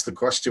actually ask the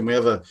question, we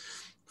have a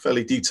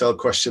fairly detailed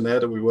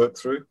questionnaire that we work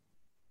through.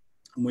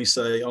 And we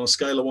say, on a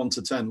scale of 1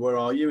 to 10, where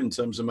are you in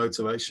terms of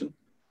motivation?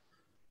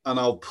 And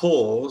I'll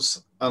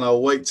pause and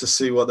I'll wait to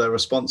see what their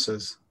response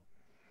is.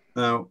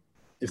 Now,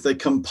 if they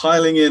come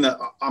piling in,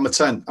 I'm a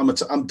 10,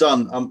 I'm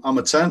done, I'm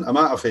a 10, I'm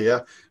out of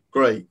here,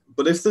 great.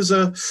 But if there's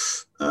I'd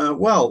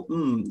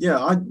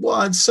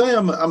say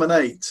I'm an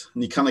 8,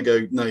 and you kind of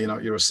go, no, you're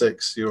not, you're a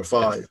 6, you're a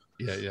 5.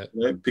 Yeah.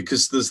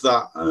 Because there's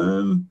that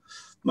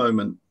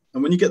moment.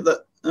 And when you get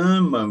that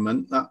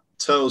moment, that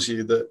tells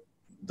you that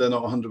they're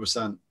not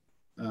 100%.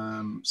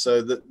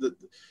 So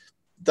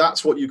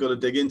that's what you've got to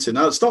dig into.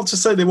 Now, it's not to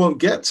say they won't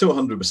get to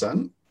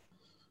 100%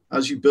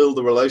 as you build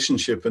the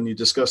relationship and you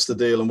discuss the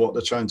deal and what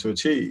they're trying to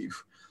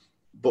achieve.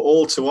 But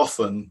all too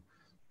often,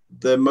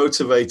 they're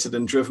motivated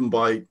and driven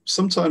by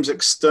sometimes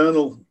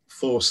external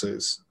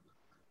forces,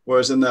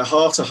 whereas in their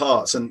heart of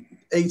hearts, and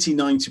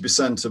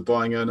 80-90% of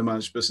buying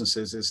owner-managed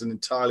businesses is an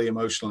entirely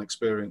emotional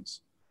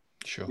experience.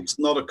 Sure. It's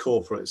not a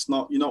corporate. It's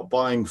not, you're not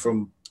buying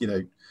from,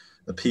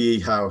 a PE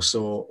house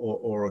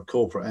or a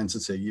corporate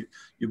entity.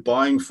 You're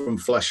buying from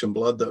flesh and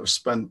blood that have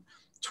spent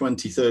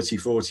 20, 30,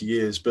 40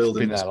 years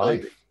building this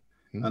baby.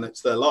 And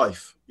it's their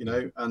life,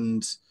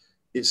 and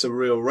it's a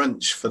real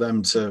wrench for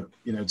them to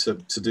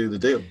do the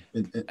deal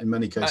in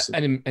many cases.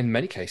 And in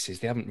many cases,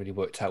 they haven't really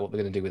worked out what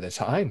they're going to do with their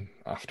time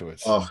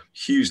afterwards. Oh,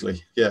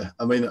 hugely. Yeah.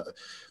 I mean,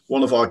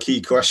 one of our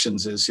key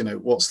questions is,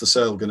 what's the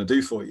sale going to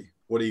do for you?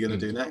 What are you going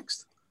to do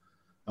next?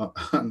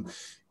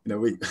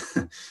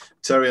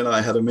 Terry and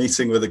I had a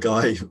meeting with a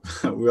guy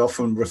we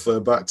often refer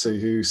back to,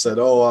 who said,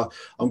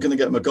 I'm going to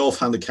get my golf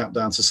handicap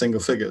down to single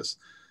figures.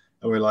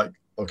 And we're like,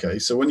 okay,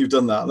 so when you've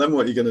done that, then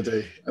what are you going to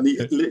do? And he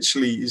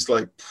literally, he's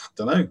like,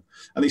 don't know.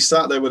 And he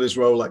sat there with his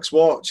Rolex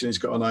watch, and he's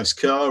got a nice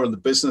car, and the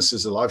business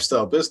is a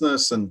lifestyle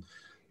business, and,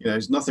 you know,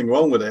 there's nothing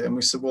wrong with it. And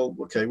we said, well,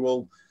 okay,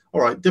 well,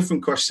 all right,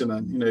 different question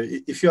then. You know,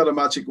 if you had a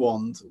magic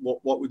wand,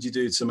 what would you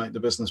do to make the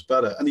business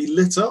better? And he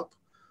lit up.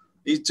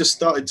 He just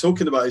started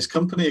talking about his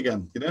company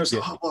again. You know, it's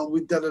like, oh, well,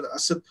 we did it. I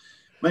said,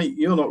 mate,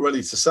 you're not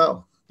ready to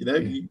sell. You know,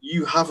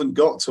 you haven't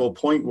got to a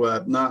point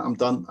where, nah, I'm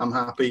done. I'm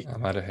happy.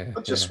 I'm out of here.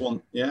 I just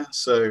want,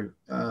 So,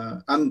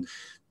 and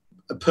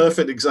a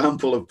perfect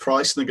example of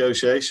price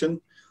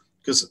negotiation,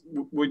 because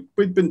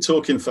we'd been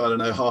talking for, I don't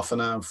know, half an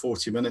hour and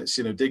 40 minutes,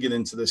 you know, digging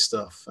into this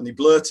stuff. And he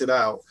blurted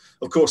out,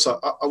 of course,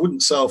 I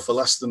wouldn't sell for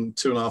less than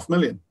 2.5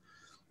 million.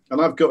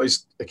 And I've got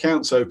his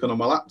accounts open on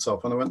my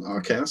laptop. And I went,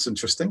 okay, that's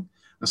interesting.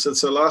 I said,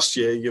 so last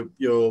year,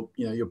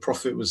 your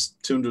profit was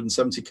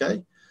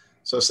 270K.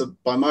 So I said,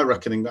 by my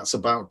reckoning, that's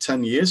about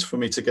 10 years for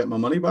me to get my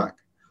money back.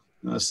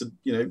 And I said,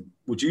 you know,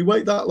 would you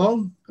wait that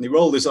long? And he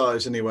rolled his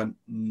eyes and he went,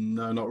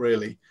 no, not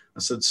really. I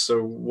said,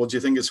 so what do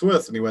you think it's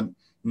worth? And he went,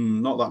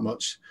 not that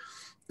much.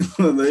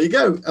 And there you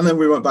go. And then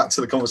we went back to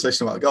the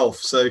conversation about golf.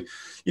 So,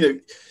 you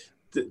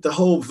know, the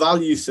whole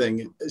value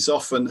thing is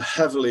often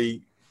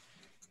heavily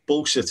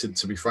bullshitted,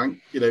 to be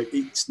frank. You know,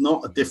 it's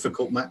not a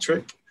difficult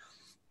metric.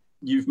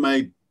 You've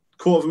made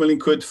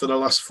 £250,000 for the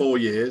last 4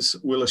 years.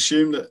 We'll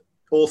assume that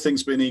all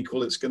things being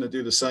equal, it's going to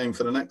do the same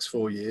for the next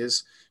 4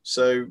 years.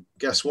 So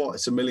guess what?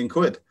 It's £1 million,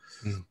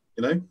 you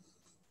know,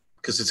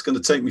 because it's going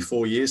to take me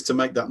 4 years to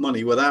make that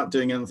money without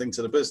doing anything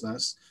to the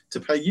business to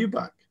pay you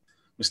back,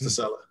 Mr.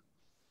 Seller.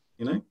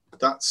 You know,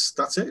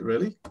 that's it,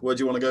 really. Where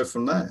do you want to go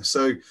from there?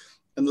 So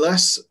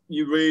unless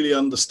you really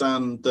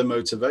understand their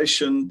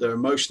motivation, their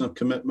emotional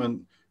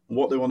commitment, and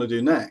what they want to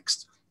do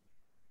next,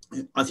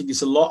 I think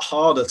it's a lot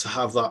harder to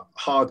have that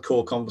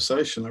hardcore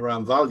conversation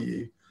around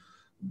value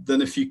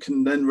than if you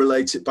can then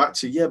relate it back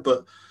to,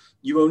 but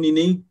you only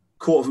need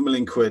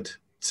 £250,000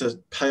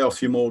 to pay off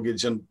your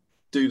mortgage and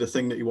do the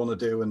thing that you want to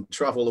do and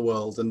travel the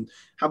world. And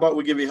how about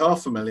we give you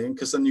 £500,000,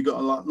 because then you've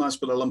got a nice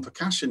bit of lump of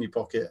cash in your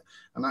pocket,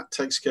 and that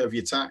takes care of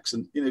your tax.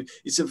 And, you know,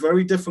 it's a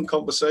very different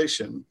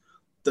conversation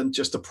than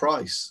just a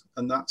price.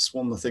 And that's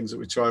one of the things that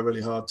we try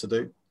really hard to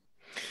do.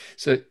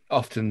 So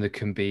often there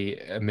can be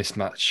a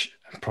mismatch,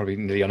 probably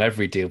nearly on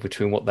every deal,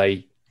 between what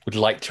they would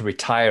like to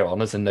retire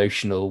on as a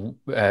notional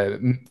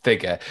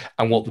figure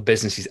and what the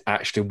business is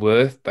actually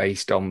worth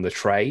based on the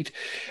trade.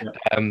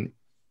 Yeah.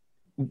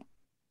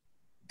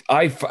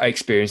 I've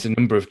experienced a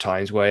number of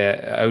times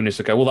where owners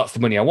will go, well, that's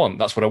the money I want.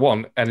 That's what I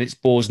want. And it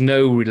bears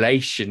no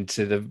relation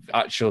to the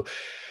actual,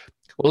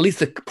 well, at least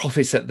the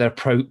profits that they're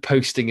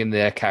posting in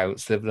their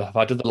accounts. They've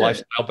had other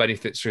lifestyle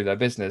benefits through their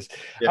business.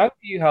 Yeah. How do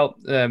you help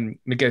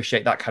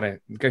negotiate that kind of,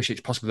 negotiate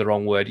is possibly the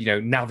wrong word, you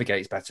know,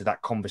 navigate better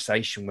that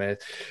conversation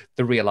with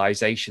the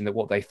realization that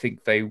what they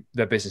think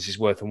their business is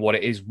worth and what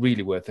it is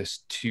really worth is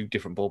two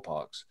different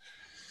ballparks?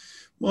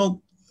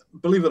 Well,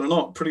 believe it or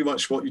not, pretty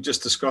much what you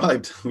just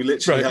described. We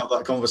literally have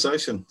that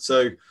conversation.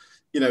 So,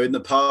 you know, in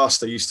the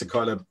past, I used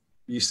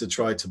to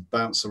try to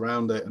bounce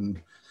around it and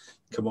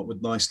come up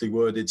with nicely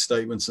worded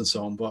statements and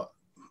so on, but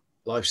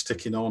life's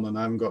ticking on and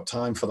I haven't got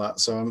time for that.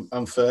 So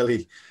I'm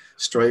fairly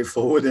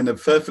straightforward in a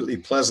perfectly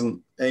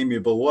pleasant,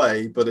 amiable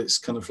way, but it's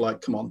kind of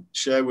like, come on,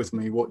 share with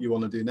me what you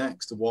want to do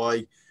next.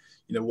 Why,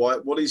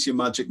 what is your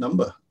magic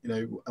number,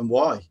 and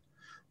why?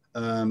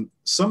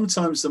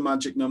 Sometimes the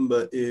magic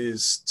number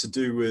is to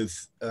do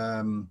with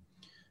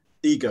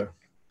ego.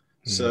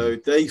 So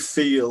they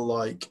feel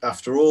like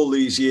after all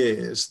these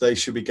years, they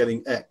should be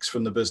getting X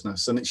from the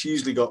business. And it's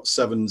usually got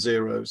 7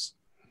 zeros.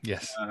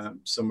 Yes.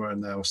 Somewhere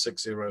in there, or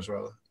 6 zeros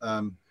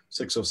rather,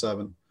 6 or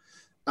 7.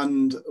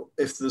 And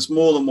if there's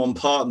more than one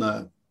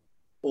partner,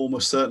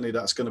 almost certainly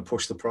that's going to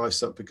push the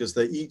price up because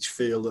they each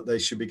feel that they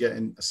should be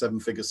getting a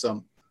 7-figure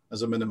sum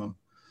as a minimum.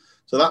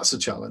 So that's a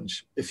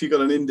challenge. If you've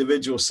got an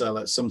individual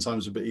seller, it's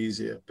sometimes a bit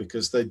easier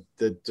because they've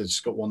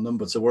just got one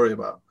number to worry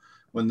about.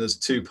 When there's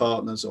 2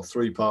 partners or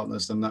 3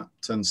 partners, then that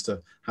tends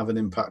to have an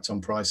impact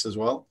on price as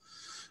well.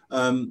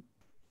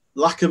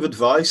 Lack of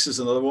advice is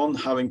another one.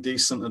 Having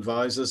decent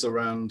advisors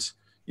around,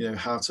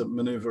 how to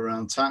maneuver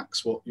around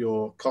tax, what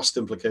your cost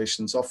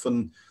implications.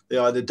 Often they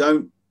either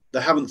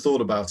they haven't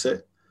thought about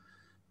it,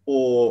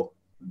 or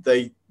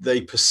they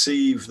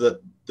perceive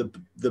that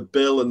the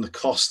bill and the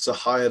costs are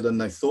higher than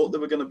they thought they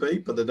were going to be,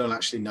 but they don't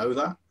actually know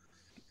that.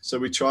 So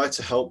we try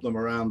to help them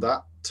around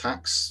that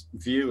tax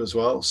view as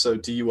well. So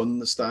do you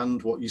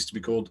understand what used to be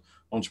called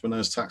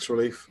entrepreneurs tax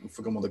relief? I've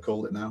forgotten what they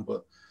call it now,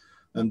 but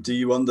do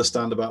you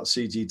understand about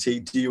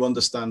CGT? Do you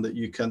understand that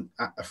you can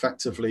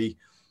effectively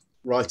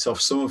write off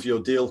some of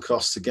your deal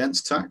costs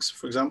against tax,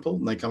 for example?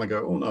 And they kind of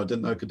go, oh no, I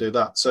didn't know I could do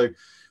that. So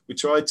we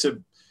try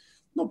to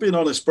not be an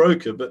honest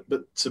broker, but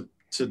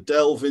to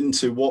delve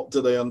into what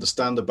do they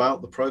understand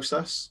about the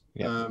process.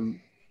 Yeah.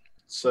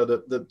 So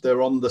that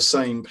they're on the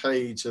same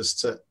page as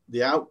to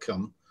the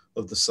outcome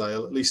of the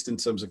sale, at least in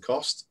terms of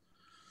cost.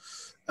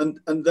 And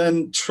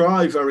then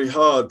try very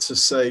hard to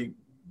say,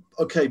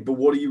 okay, but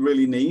what do you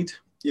really need?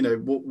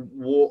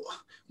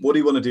 What do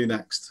you want to do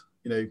next?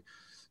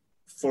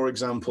 for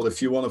example,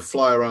 if you want to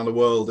fly around the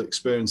world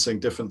experiencing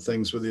different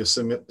things with your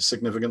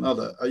significant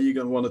other, are you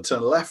going to want to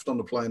turn left on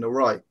the plane or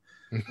right?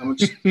 How much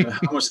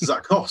does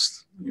that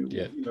cost?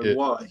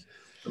 Why?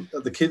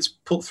 Are the kids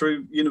put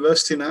through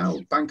university now,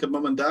 bank of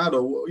mum and dad,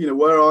 or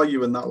where are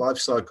you in that life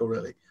cycle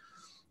really?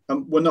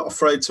 And we're not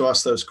afraid to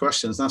ask those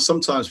questions. Now,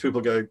 sometimes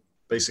people go,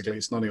 basically,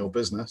 it's none of your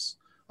business.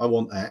 I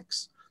want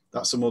X.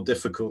 That's a more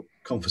difficult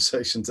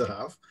conversation to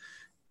have,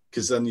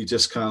 because then you're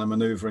just kind of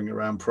maneuvering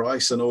around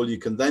price, and all you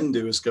can then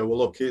do is go, well,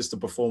 look, here's the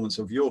performance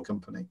of your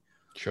company.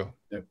 Sure.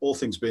 All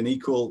things being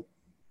equal,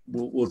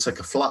 we'll take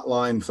a flat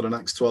line for the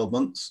next 12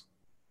 months.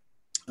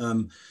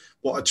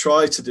 What I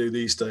try to do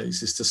these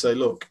days is to say,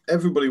 look,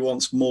 everybody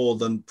wants more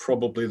than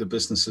probably the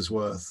business is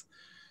worth.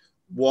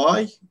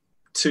 Why?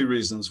 Two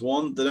reasons.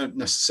 One, they don't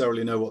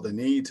necessarily know what they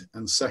need.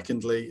 And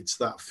secondly, it's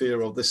that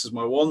fear of, this is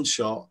my one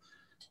shot.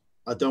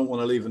 I don't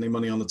want to leave any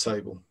money on the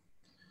table.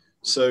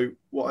 So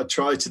what I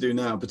try to do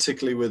now,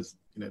 particularly with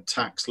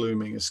tax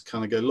looming, is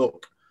kind of go,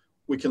 look,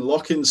 we can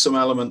lock in some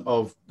element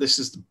of, this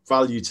is the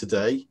value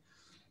today.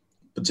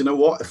 But you know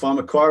what? If I'm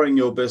acquiring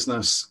your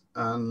business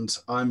and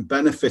I'm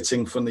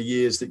benefiting from the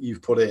years that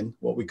you've put in,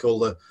 what we call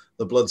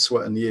the blood,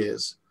 sweat and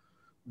years,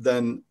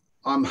 then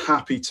I'm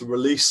happy to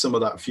release some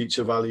of that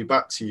future value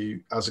back to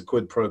you as a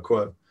quid pro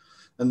quo.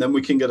 And then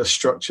we can get a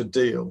structured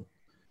deal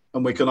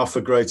and we can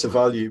offer greater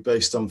value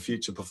based on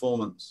future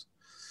performance.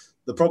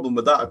 The problem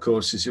with that, of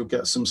course, is you'll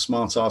get some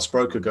smart ass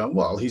broker going,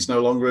 well, he's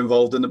no longer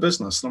involved in the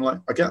business. And I'm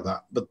like, I get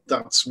that. But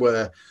that's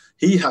where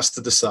he has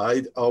to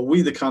decide, are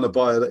we the kind of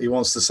buyer that he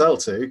wants to sell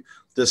to?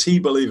 Does he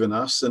believe in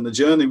us and the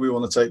journey we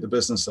want to take the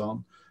business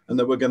on, and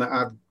that we're going to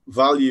add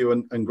value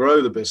and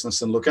grow the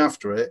business and look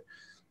after it,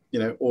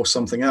 or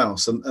something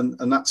else?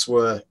 And that's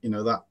where,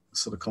 that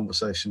sort of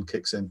conversation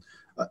kicks in.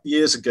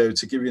 Years ago,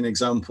 to give you an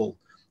example,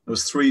 I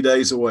was 3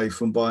 days away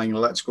from buying an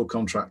electrical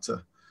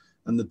contractor,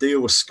 and the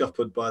deal was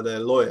scuppered by their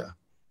lawyer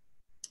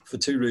for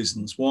two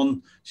reasons.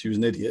 One, she was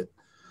an idiot.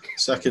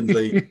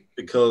 Secondly,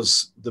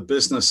 because the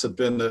business had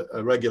been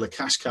a regular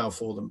cash cow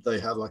for them. They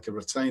had like a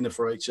retainer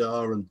for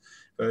HR and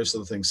various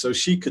other things. So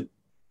she could,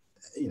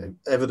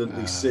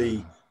 evidently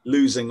see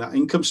losing that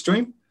income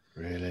stream.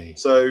 Really?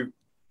 So,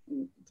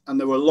 and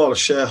there were a lot of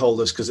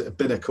shareholders because it had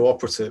been a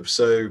cooperative.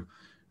 So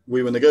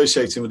we were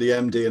negotiating with the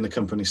MD and the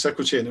company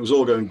secretary, and it was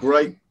all going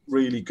great,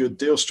 really good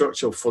deal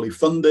structure, fully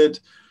funded,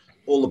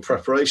 all the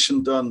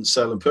preparation done,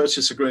 sale and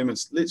purchase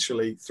agreements,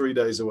 literally 3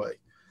 days away.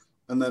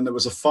 And then there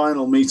was a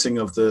final meeting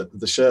of the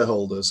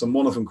shareholders, and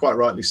one of them quite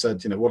rightly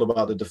said, what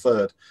about the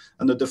deferred?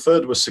 And the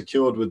deferred was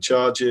secured with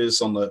charges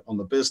on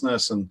the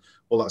business and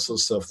all that sort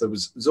of stuff. It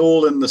was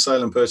all in the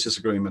sale and purchase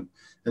agreement.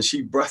 And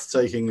she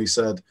breathtakingly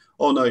said,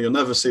 oh no, you'll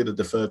never see the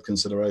deferred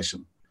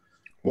consideration.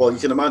 Well, you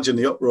can imagine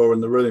the uproar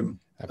in the room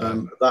at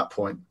that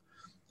point.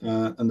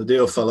 And the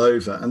deal fell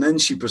over. And then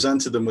she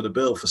presented them with a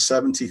bill for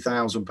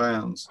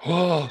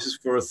 £70,000. This is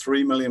for a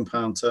 £3 million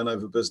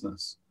turnover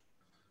business,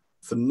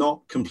 for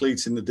not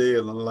completing the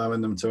deal and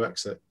allowing them to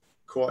exit.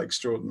 Quite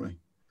extraordinary.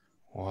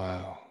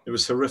 Wow. It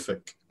was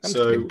horrific.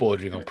 So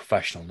bordering on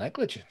professional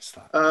negligence,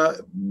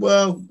 that.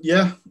 Well,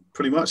 yeah,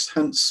 pretty much.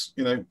 Hence,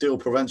 deal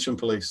prevention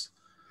police.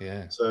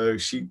 Yeah. So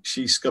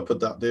she scuppered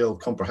that deal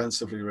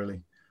comprehensively,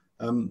 really.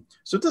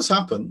 So it does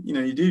happen.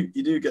 You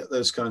do get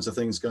those kinds of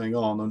things going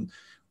on, and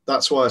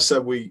that's why I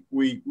said we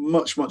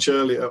much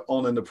earlier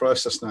on in the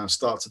process now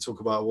start to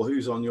talk about, well,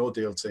 who's on your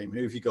deal team?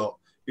 Who have you got?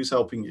 Who's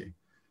helping you?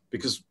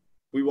 Because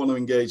we want to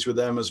engage with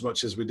them as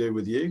much as we do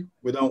with you.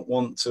 We don't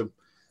want to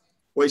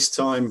waste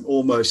time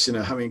almost,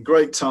 having a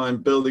great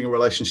time building a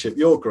relationship.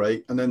 You're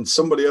great. And then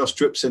somebody else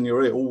drips in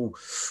your ear. Oh,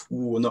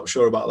 we're not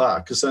sure about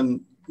that. Because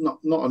then not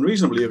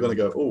unreasonably, you're going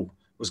to go, oh,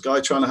 was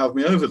Guy trying to have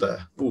me over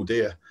there? Oh,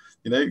 dear.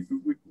 We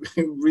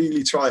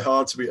really try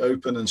hard to be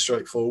open and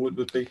straightforward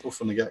with people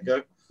from the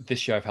get-go.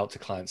 This year I've helped a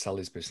client sell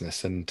his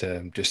business,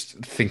 and just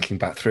thinking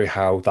back through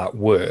how that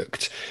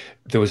worked,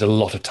 there was a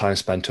lot of time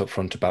spent up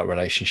front about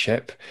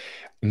relationship.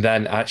 And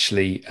then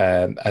actually,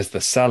 as the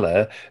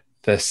seller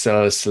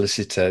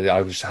solicitor,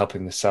 I was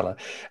helping the seller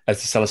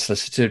as the seller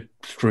solicitor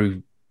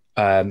through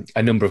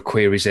a number of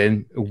queries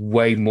in,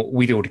 way more.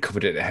 We'd already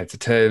covered it at heads of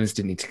terms,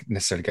 didn't need to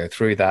necessarily go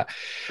through that.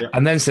 Yeah.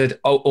 And then said,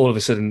 all of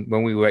a sudden,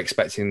 when we were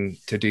expecting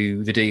to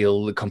do the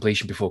deal, the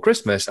completion before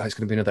Christmas, it's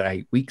going to be another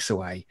 8 weeks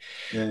away.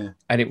 Yeah.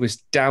 And it was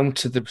down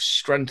to the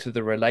strength of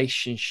the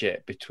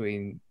relationship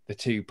between the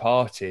two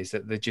parties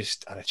that they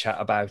just had a chat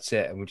about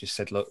it. And we just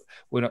said, look,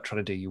 we're not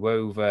trying to do you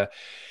over.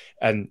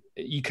 And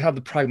you can have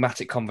the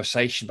pragmatic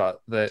conversation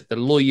about the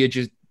lawyer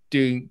just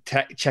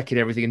checking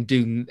everything and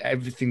doing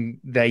everything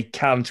they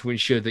can to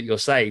ensure that you're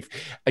safe,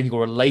 and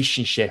your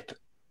relationship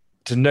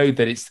to know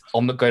that it's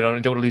going on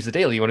and don't want to lose the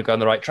deal. You want to go on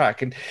the right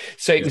track. And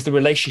so it was the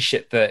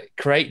relationship that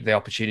created the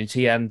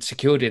opportunity and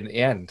secured it in the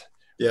end.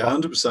 Yeah,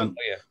 100%.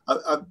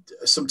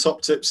 Some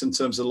top tips in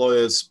terms of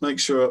lawyers: make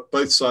sure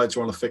both sides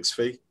are on a fixed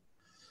fee.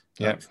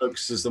 Yeah,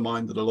 focuses the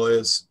mind of the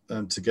lawyers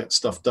to get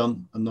stuff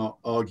done and not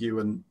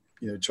argue and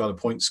try to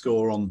point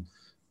score on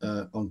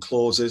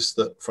clauses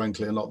that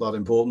frankly are not that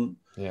important.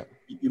 Yeah.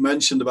 You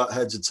mentioned about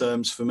heads of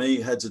terms. For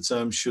me, heads of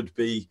terms should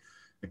be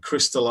a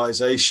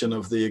crystallization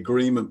of the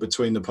agreement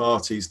between the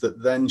parties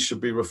that then should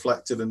be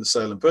reflected in the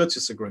sale and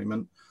purchase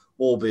agreement,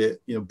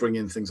 albeit, bring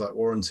in things like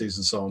warranties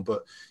and so on.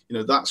 But,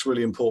 that's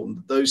really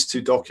important. Those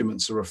two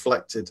documents are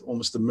reflected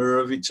almost a mirror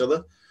of each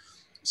other.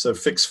 So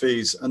fixed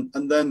fees.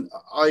 And then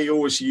I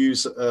always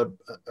use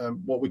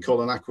what we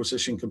call an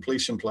acquisition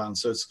completion plan.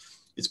 So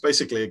it's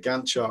basically a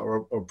Gantt chart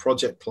or a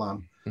project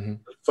plan that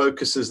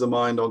focuses the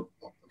mind on,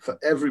 for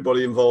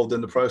everybody involved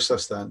in the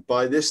process, then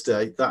by this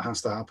date, that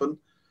has to happen.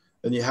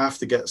 And you have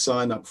to get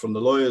sign up from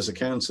the lawyers,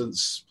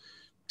 accountants,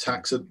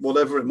 tax,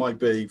 whatever it might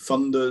be,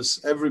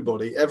 funders,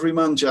 everybody, every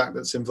man jack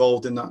that's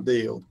involved in that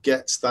deal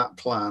gets that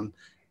plan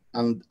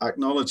and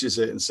acknowledges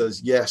it and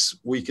says, yes,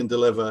 we can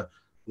deliver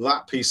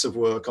that piece of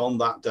work on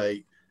that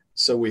date.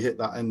 So we hit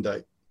that end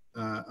date.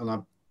 And I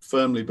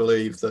firmly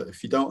believe that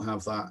if you don't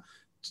have that,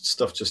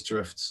 stuff just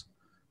drifts.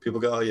 People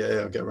go, oh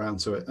yeah, I'll get around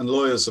to it. And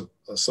lawyers are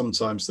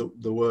sometimes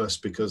the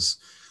worst because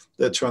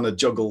they're trying to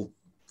juggle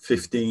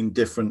 15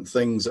 different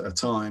things at a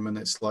time. And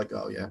it's like,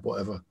 oh yeah,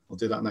 whatever, I'll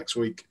do that next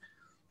week.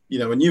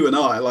 And you and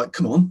I are like,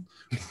 come on,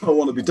 I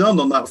want to be done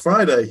on that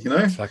Friday,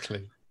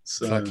 Exactly.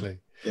 So, exactly.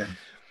 Yeah.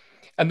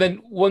 And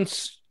then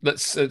once,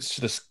 let's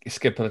sort of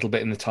skip a little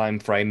bit in the time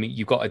frame,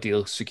 you've got a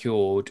deal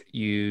secured,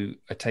 you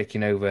are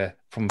taking over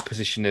from a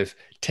position of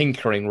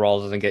tinkering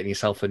rather than getting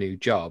yourself a new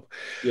job.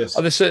 Yes.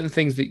 Are there certain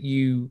things that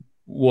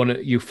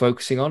you're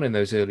focusing on in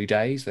those early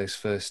days, those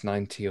first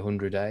 90,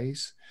 100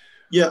 days?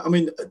 Yeah, I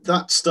mean,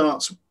 that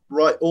starts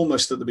right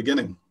almost at the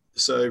beginning.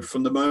 So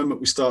from the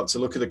moment we start to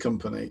look at a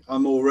company,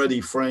 I'm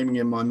already framing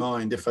in my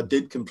mind, if I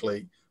did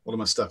complete, what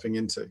am I stepping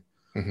into?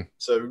 Mm-hmm.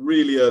 So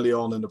really early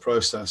on in the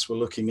process, we're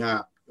looking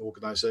at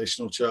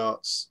organizational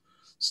charts,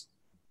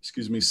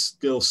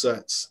 skill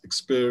sets,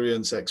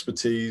 experience,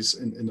 expertise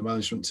in the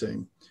management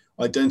team,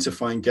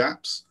 identifying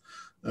gaps,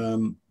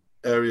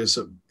 areas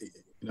of,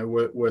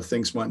 where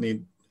things might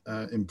need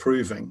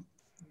improving.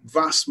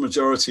 Vast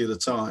majority of the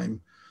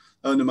time,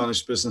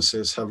 owner-managed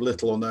businesses have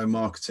little or no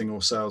marketing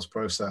or sales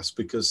process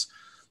because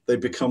they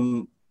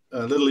become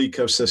little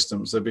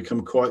ecosystems. They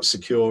become quite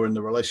secure in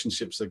the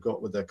relationships they've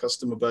got with their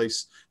customer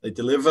base. They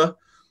deliver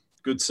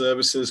good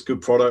services, good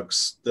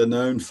products. They're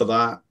known for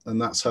that, and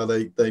that's how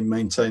they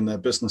maintain their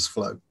business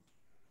flow.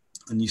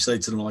 And you say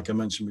to them, like I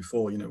mentioned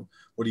before,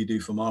 what do you do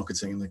for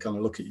marketing? And they kind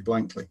of look at you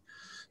blankly.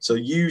 So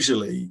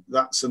usually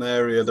that's an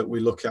area that we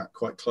look at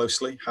quite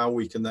closely, how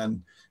we can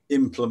then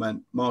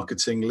implement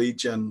marketing, lead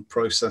gen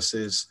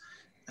processes,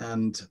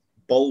 and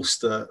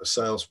bolster a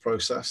sales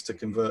process to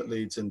convert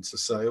leads into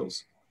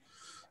sales.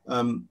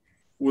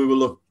 We will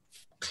look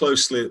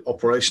closely at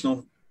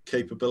operational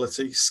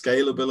capability,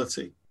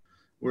 scalability.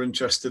 We're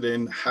interested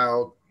in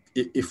how,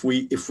 if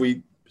we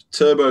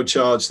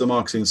turbocharge the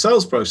marketing and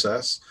sales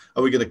process,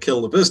 are we going to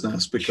kill the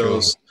business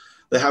because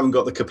they haven't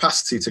got the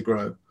capacity to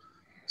grow?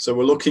 So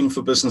we're looking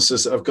for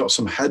businesses that have got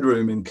some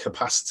headroom in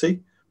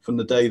capacity from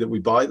the day that we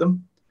buy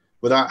them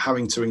without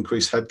having to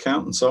increase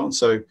headcount and so on.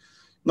 So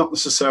not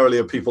necessarily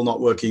are people not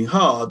working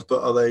hard,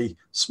 but are they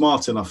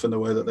smart enough in the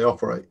way that they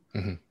operate?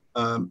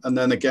 Mm-hmm. And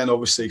then again,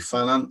 obviously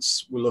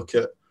finance, we're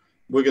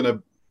going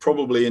to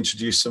probably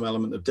introduce some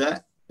element of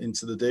debt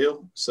into the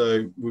deal.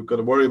 So we've got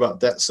to worry about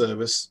debt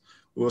service.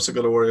 We've also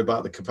got to worry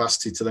about the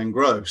capacity to then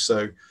grow.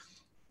 So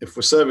if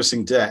we're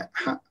servicing debt,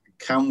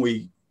 can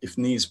we, if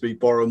needs be,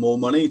 borrow more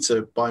money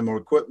to buy more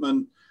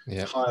equipment,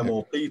 hire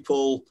more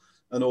people,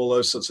 and all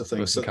those sorts of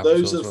things. So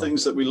those are the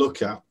things that we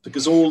look at,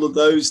 because all of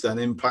those then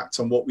impact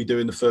on what we do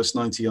in the first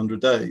 90,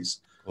 100 days.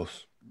 Of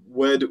course.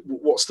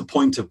 What's the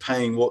point of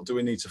paying? What do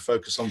we need to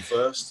focus on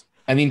first?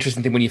 And the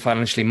interesting thing when you're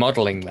financially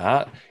modeling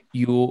that,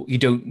 you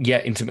don't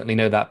yet intimately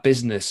know that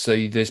business.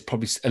 So there's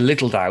probably a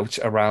little doubt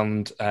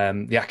around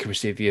the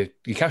accuracy of your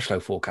cash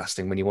flow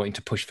forecasting when you're wanting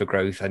to push for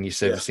growth and you're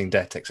servicing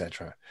debt,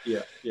 etc.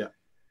 Yeah.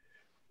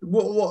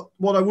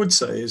 What I would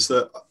say is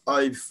that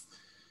I've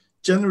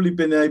generally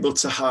been able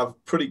to have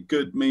pretty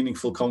good,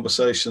 meaningful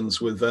conversations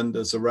with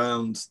vendors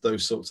around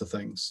those sorts of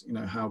things.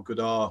 How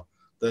good are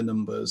their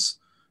numbers?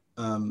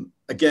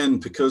 Again,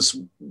 because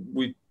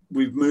we've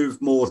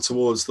moved more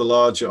towards the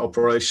larger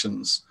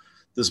operations,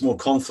 there's more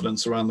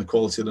confidence around the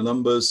quality of the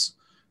numbers.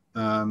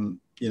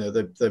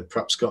 They've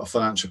perhaps got a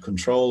financial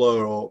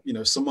controller or,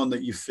 someone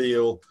that you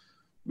feel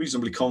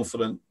reasonably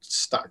confident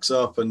stacks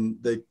up, and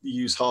they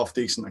use half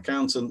decent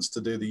accountants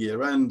to do the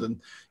year end, and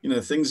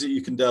things that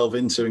you can delve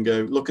into and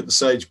go look at the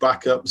Sage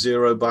backup,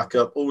 Xero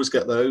backup, always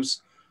get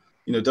those.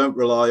 Don't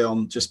rely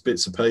on just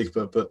bits of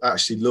paper, but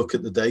actually look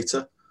at the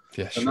data.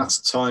 Yeah, sure. And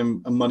that's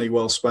time and money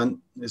well spent,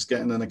 is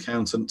getting an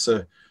accountant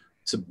to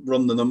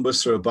run the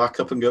numbers through a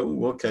backup and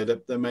go, okay,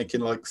 they're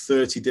making like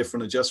 30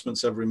 different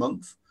adjustments every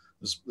month.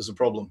 There's a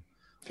problem.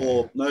 Yeah.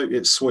 Or no,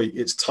 it's sweet,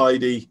 it's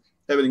tidy,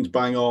 everything's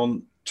bang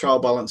on, trial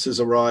balances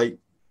are right.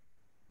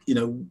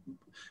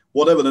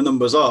 Whatever the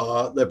numbers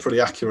are, they're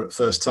pretty accurate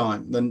first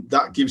time. Then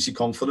that gives you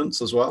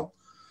confidence as well.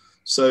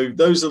 So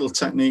those little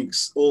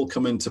techniques all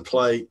come into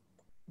play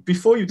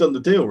before you've done the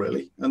deal,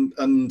 really,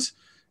 and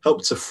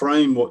help to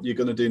frame what you're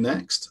going to do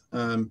next.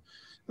 And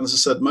as I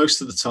said,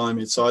 most of the time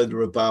it's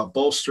either about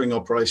bolstering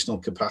operational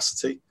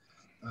capacity,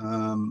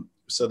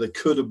 so they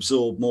could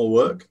absorb more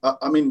work.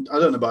 I mean, I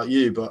don't know about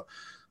you, but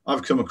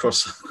I've come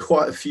across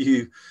quite a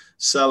few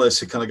sellers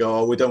who kind of go,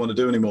 "Oh, we don't want to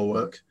do any more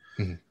work,"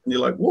 and you're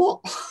like,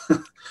 "What?"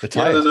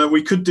 No,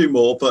 we could do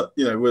more, but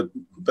we're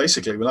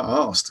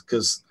not asked,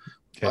 because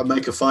I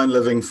make a fine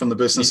living from the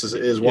business as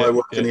it is. Why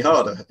work any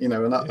harder?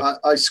 And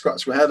I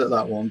scratch my head at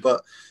that one,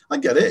 but I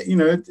get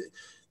it.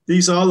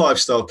 These are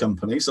lifestyle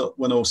companies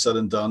when all said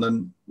and done.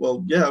 And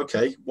well, yeah,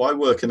 okay. Why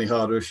work any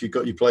harder if you've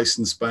got your place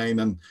in Spain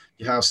and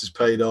your house is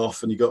paid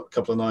off and you've got a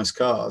couple of nice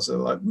cars? They're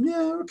like,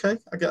 yeah, okay,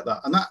 I get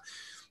that. And that,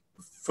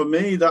 for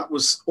me, that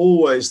was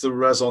always the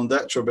raison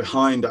d'etre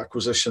behind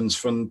acquisitions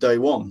from day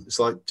one. It's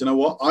like, do you know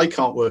what? I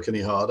can't work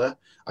any harder.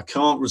 I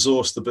can't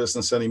resource the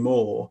business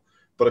anymore,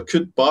 but I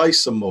could buy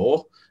some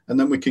more and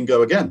then we can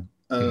go again.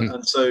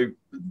 And so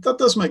that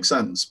does make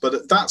sense.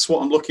 But that's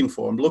what I'm looking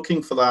for. I'm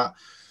looking for that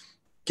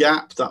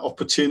gap, that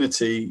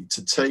opportunity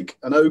to take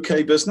an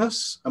okay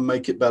business and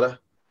make it better.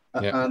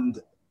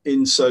 And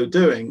in so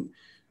doing,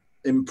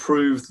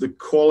 improve the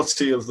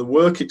quality of the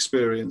work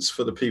experience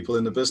for the people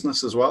in the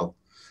business as well.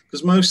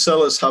 Because most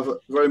sellers have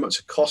very much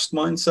a cost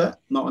mindset,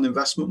 not an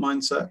investment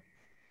mindset.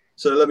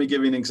 So let me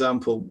give you an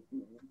example.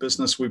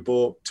 Business we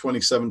bought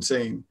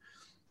 2017,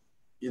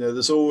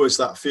 there's always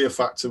that fear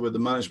factor with the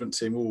management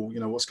team. Oh,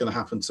 what's going to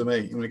happen to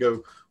me? And we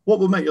go, what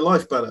will make your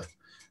life better?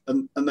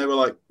 And they were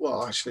like,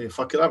 well, actually, if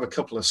I could have a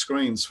couple of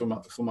screens for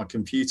my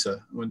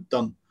computer, and we're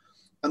done.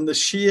 And the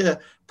sheer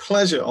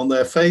pleasure on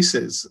their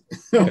faces,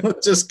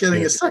 just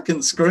getting a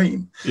second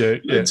screen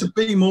to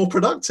be more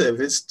productive.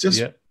 It's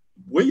just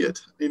weird,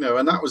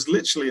 and that was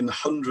literally in the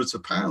hundreds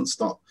of pounds,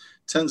 not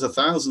tens of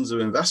thousands of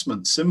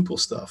investment. Simple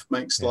stuff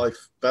makes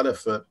life better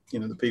for,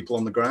 the people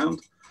on the ground.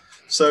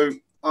 So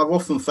I've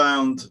often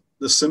found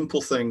the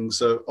simple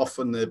things are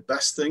often the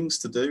best things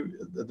to do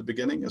at the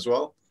beginning as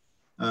well.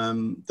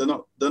 They're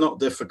not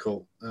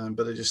difficult,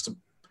 but they're just a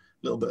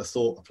little bit of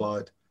thought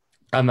applied.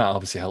 And that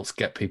obviously helps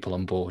get people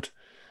on board.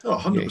 Oh,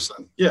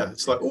 100%. Yeah.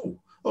 It's like, oh,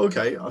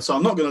 okay. So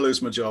I'm not going to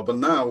lose my job.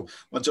 And now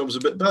my job's a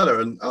bit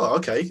better. And, oh,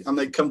 okay. And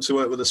they come to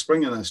work with a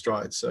spring in their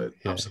stride. So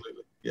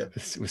absolutely. Yeah.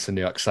 With some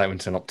new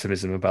excitement and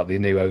optimism about the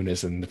new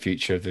owners and the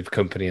future of the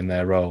company and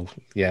their role.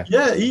 Yeah.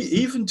 Yeah.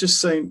 Even just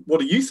saying,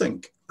 what do you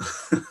think?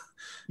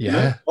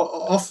 Yeah.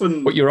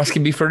 Often. What, you're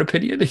asking me for an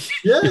opinion?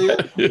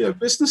 Yeah.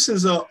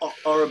 Businesses are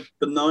a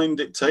benign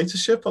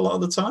dictatorship a lot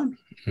of the time.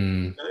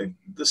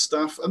 The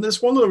staff, and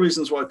that's one of the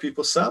reasons why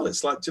people sell.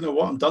 It's like, do you know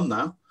what? I'm done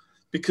now,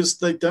 because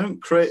they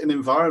don't create an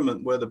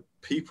environment where the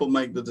people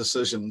make the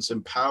decisions,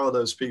 empower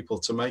those people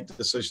to make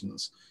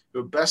decisions who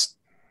are best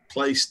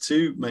placed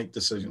to make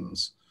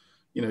decisions,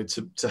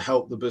 to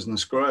help the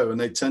business grow. And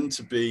they tend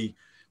to be,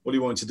 what do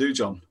you want to do,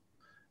 John?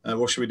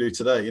 What should we do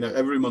today?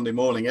 Every Monday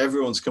morning,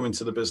 everyone's coming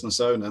to the business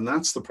owner, and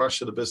that's the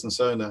pressure the business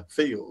owner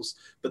feels,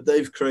 but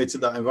they've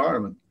created that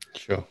environment.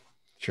 Sure.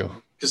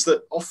 Because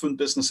that often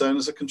business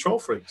owners are control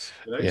freaks.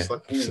 It's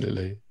like,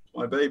 absolutely.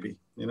 My baby,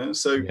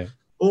 So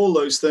all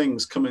those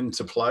things come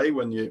into play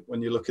when you're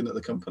looking at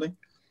the company.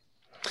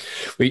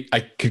 I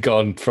could go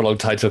on for a long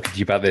time talking to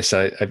you about this.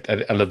 I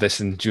love this,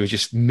 and you were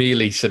just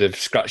merely sort of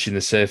scratching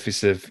the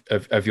surface of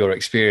your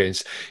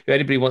experience. If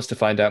anybody wants to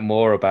find out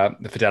more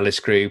about the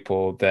Fidelis Group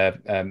or their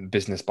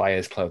Business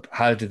Buyers Club,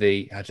 how do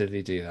they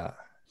do that?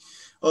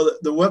 Well,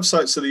 the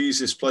websites are the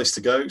easiest place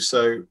to go.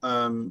 So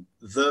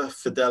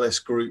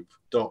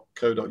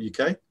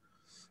thefidelisgroup.co.uk.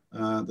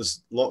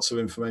 There's lots of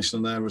information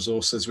on there,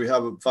 resources. We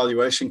have a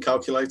valuation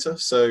calculator.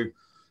 So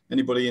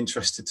anybody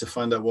interested to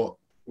find out what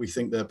we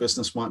think their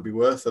business might be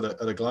worth at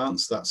a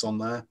glance, that's on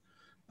there.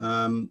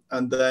 And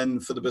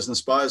then for the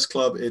Business Buyers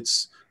Club,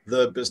 it's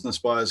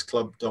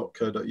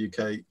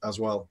thebusinessbuyersclub.co.uk as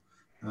well.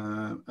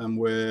 And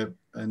we're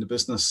in the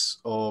business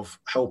of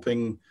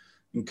helping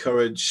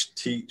encourage,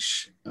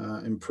 teach,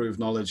 improve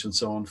knowledge and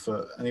so on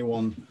for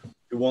anyone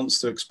who wants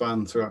to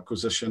expand through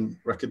acquisition,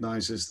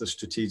 recognizes the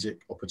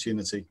strategic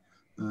opportunity.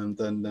 And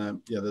then,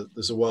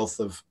 there's a wealth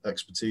of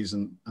expertise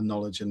and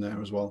knowledge in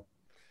there as well.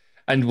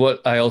 And what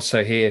I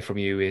also hear from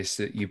you is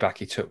that you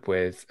back it up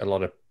with a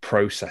lot of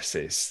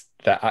processes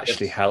that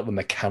actually help the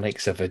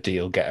mechanics of a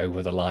deal get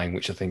over the line,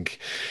 which I think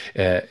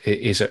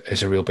is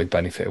a real big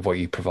benefit of what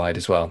you provide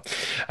as well.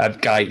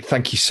 Guy,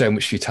 thank you so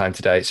much for your time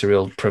today. It's a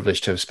real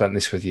privilege to have spent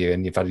this with you,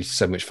 and you've added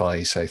so much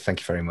value. So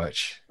thank you very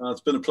much.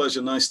 It's been a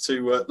pleasure. Nice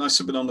to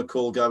have been on the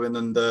call, Gavin.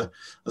 And as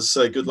I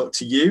say, good luck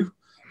to you.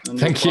 And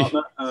thank you.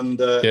 And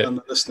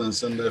the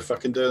listeners. And if I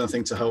can do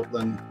anything to help,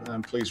 then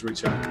please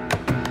reach out.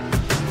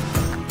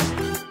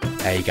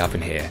 Hey,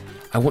 Gavin here.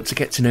 I want to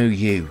get to know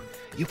you.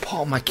 You're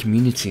part of my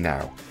community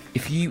now.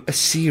 If you are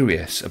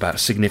serious about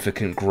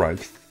significant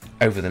growth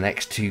over the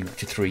next 2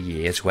 to 3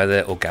 years,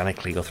 whether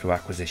organically or through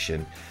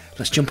acquisition,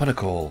 let's jump on a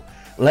call.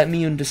 Let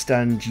me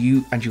understand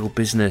you and your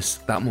business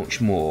that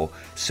much more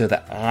so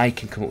that I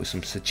can come up with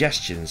some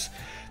suggestions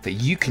that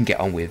you can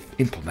get on with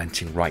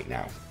implementing right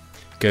now.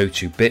 Go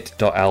to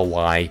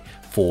bit.ly/call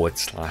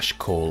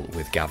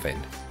with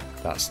Gavin.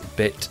 That's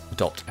bit.ly/call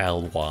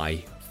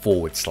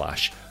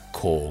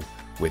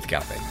with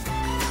Gavin.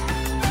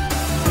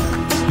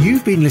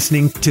 You've been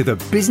listening to the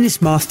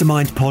Business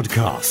Mastermind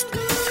podcast.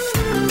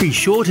 Be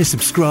sure to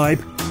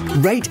subscribe,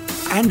 rate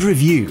and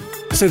review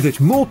so that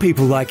more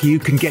people like you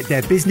can get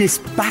their business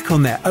back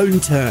on their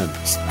own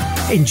terms,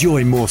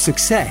 enjoy more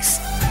success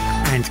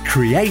and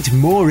create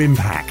more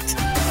impact.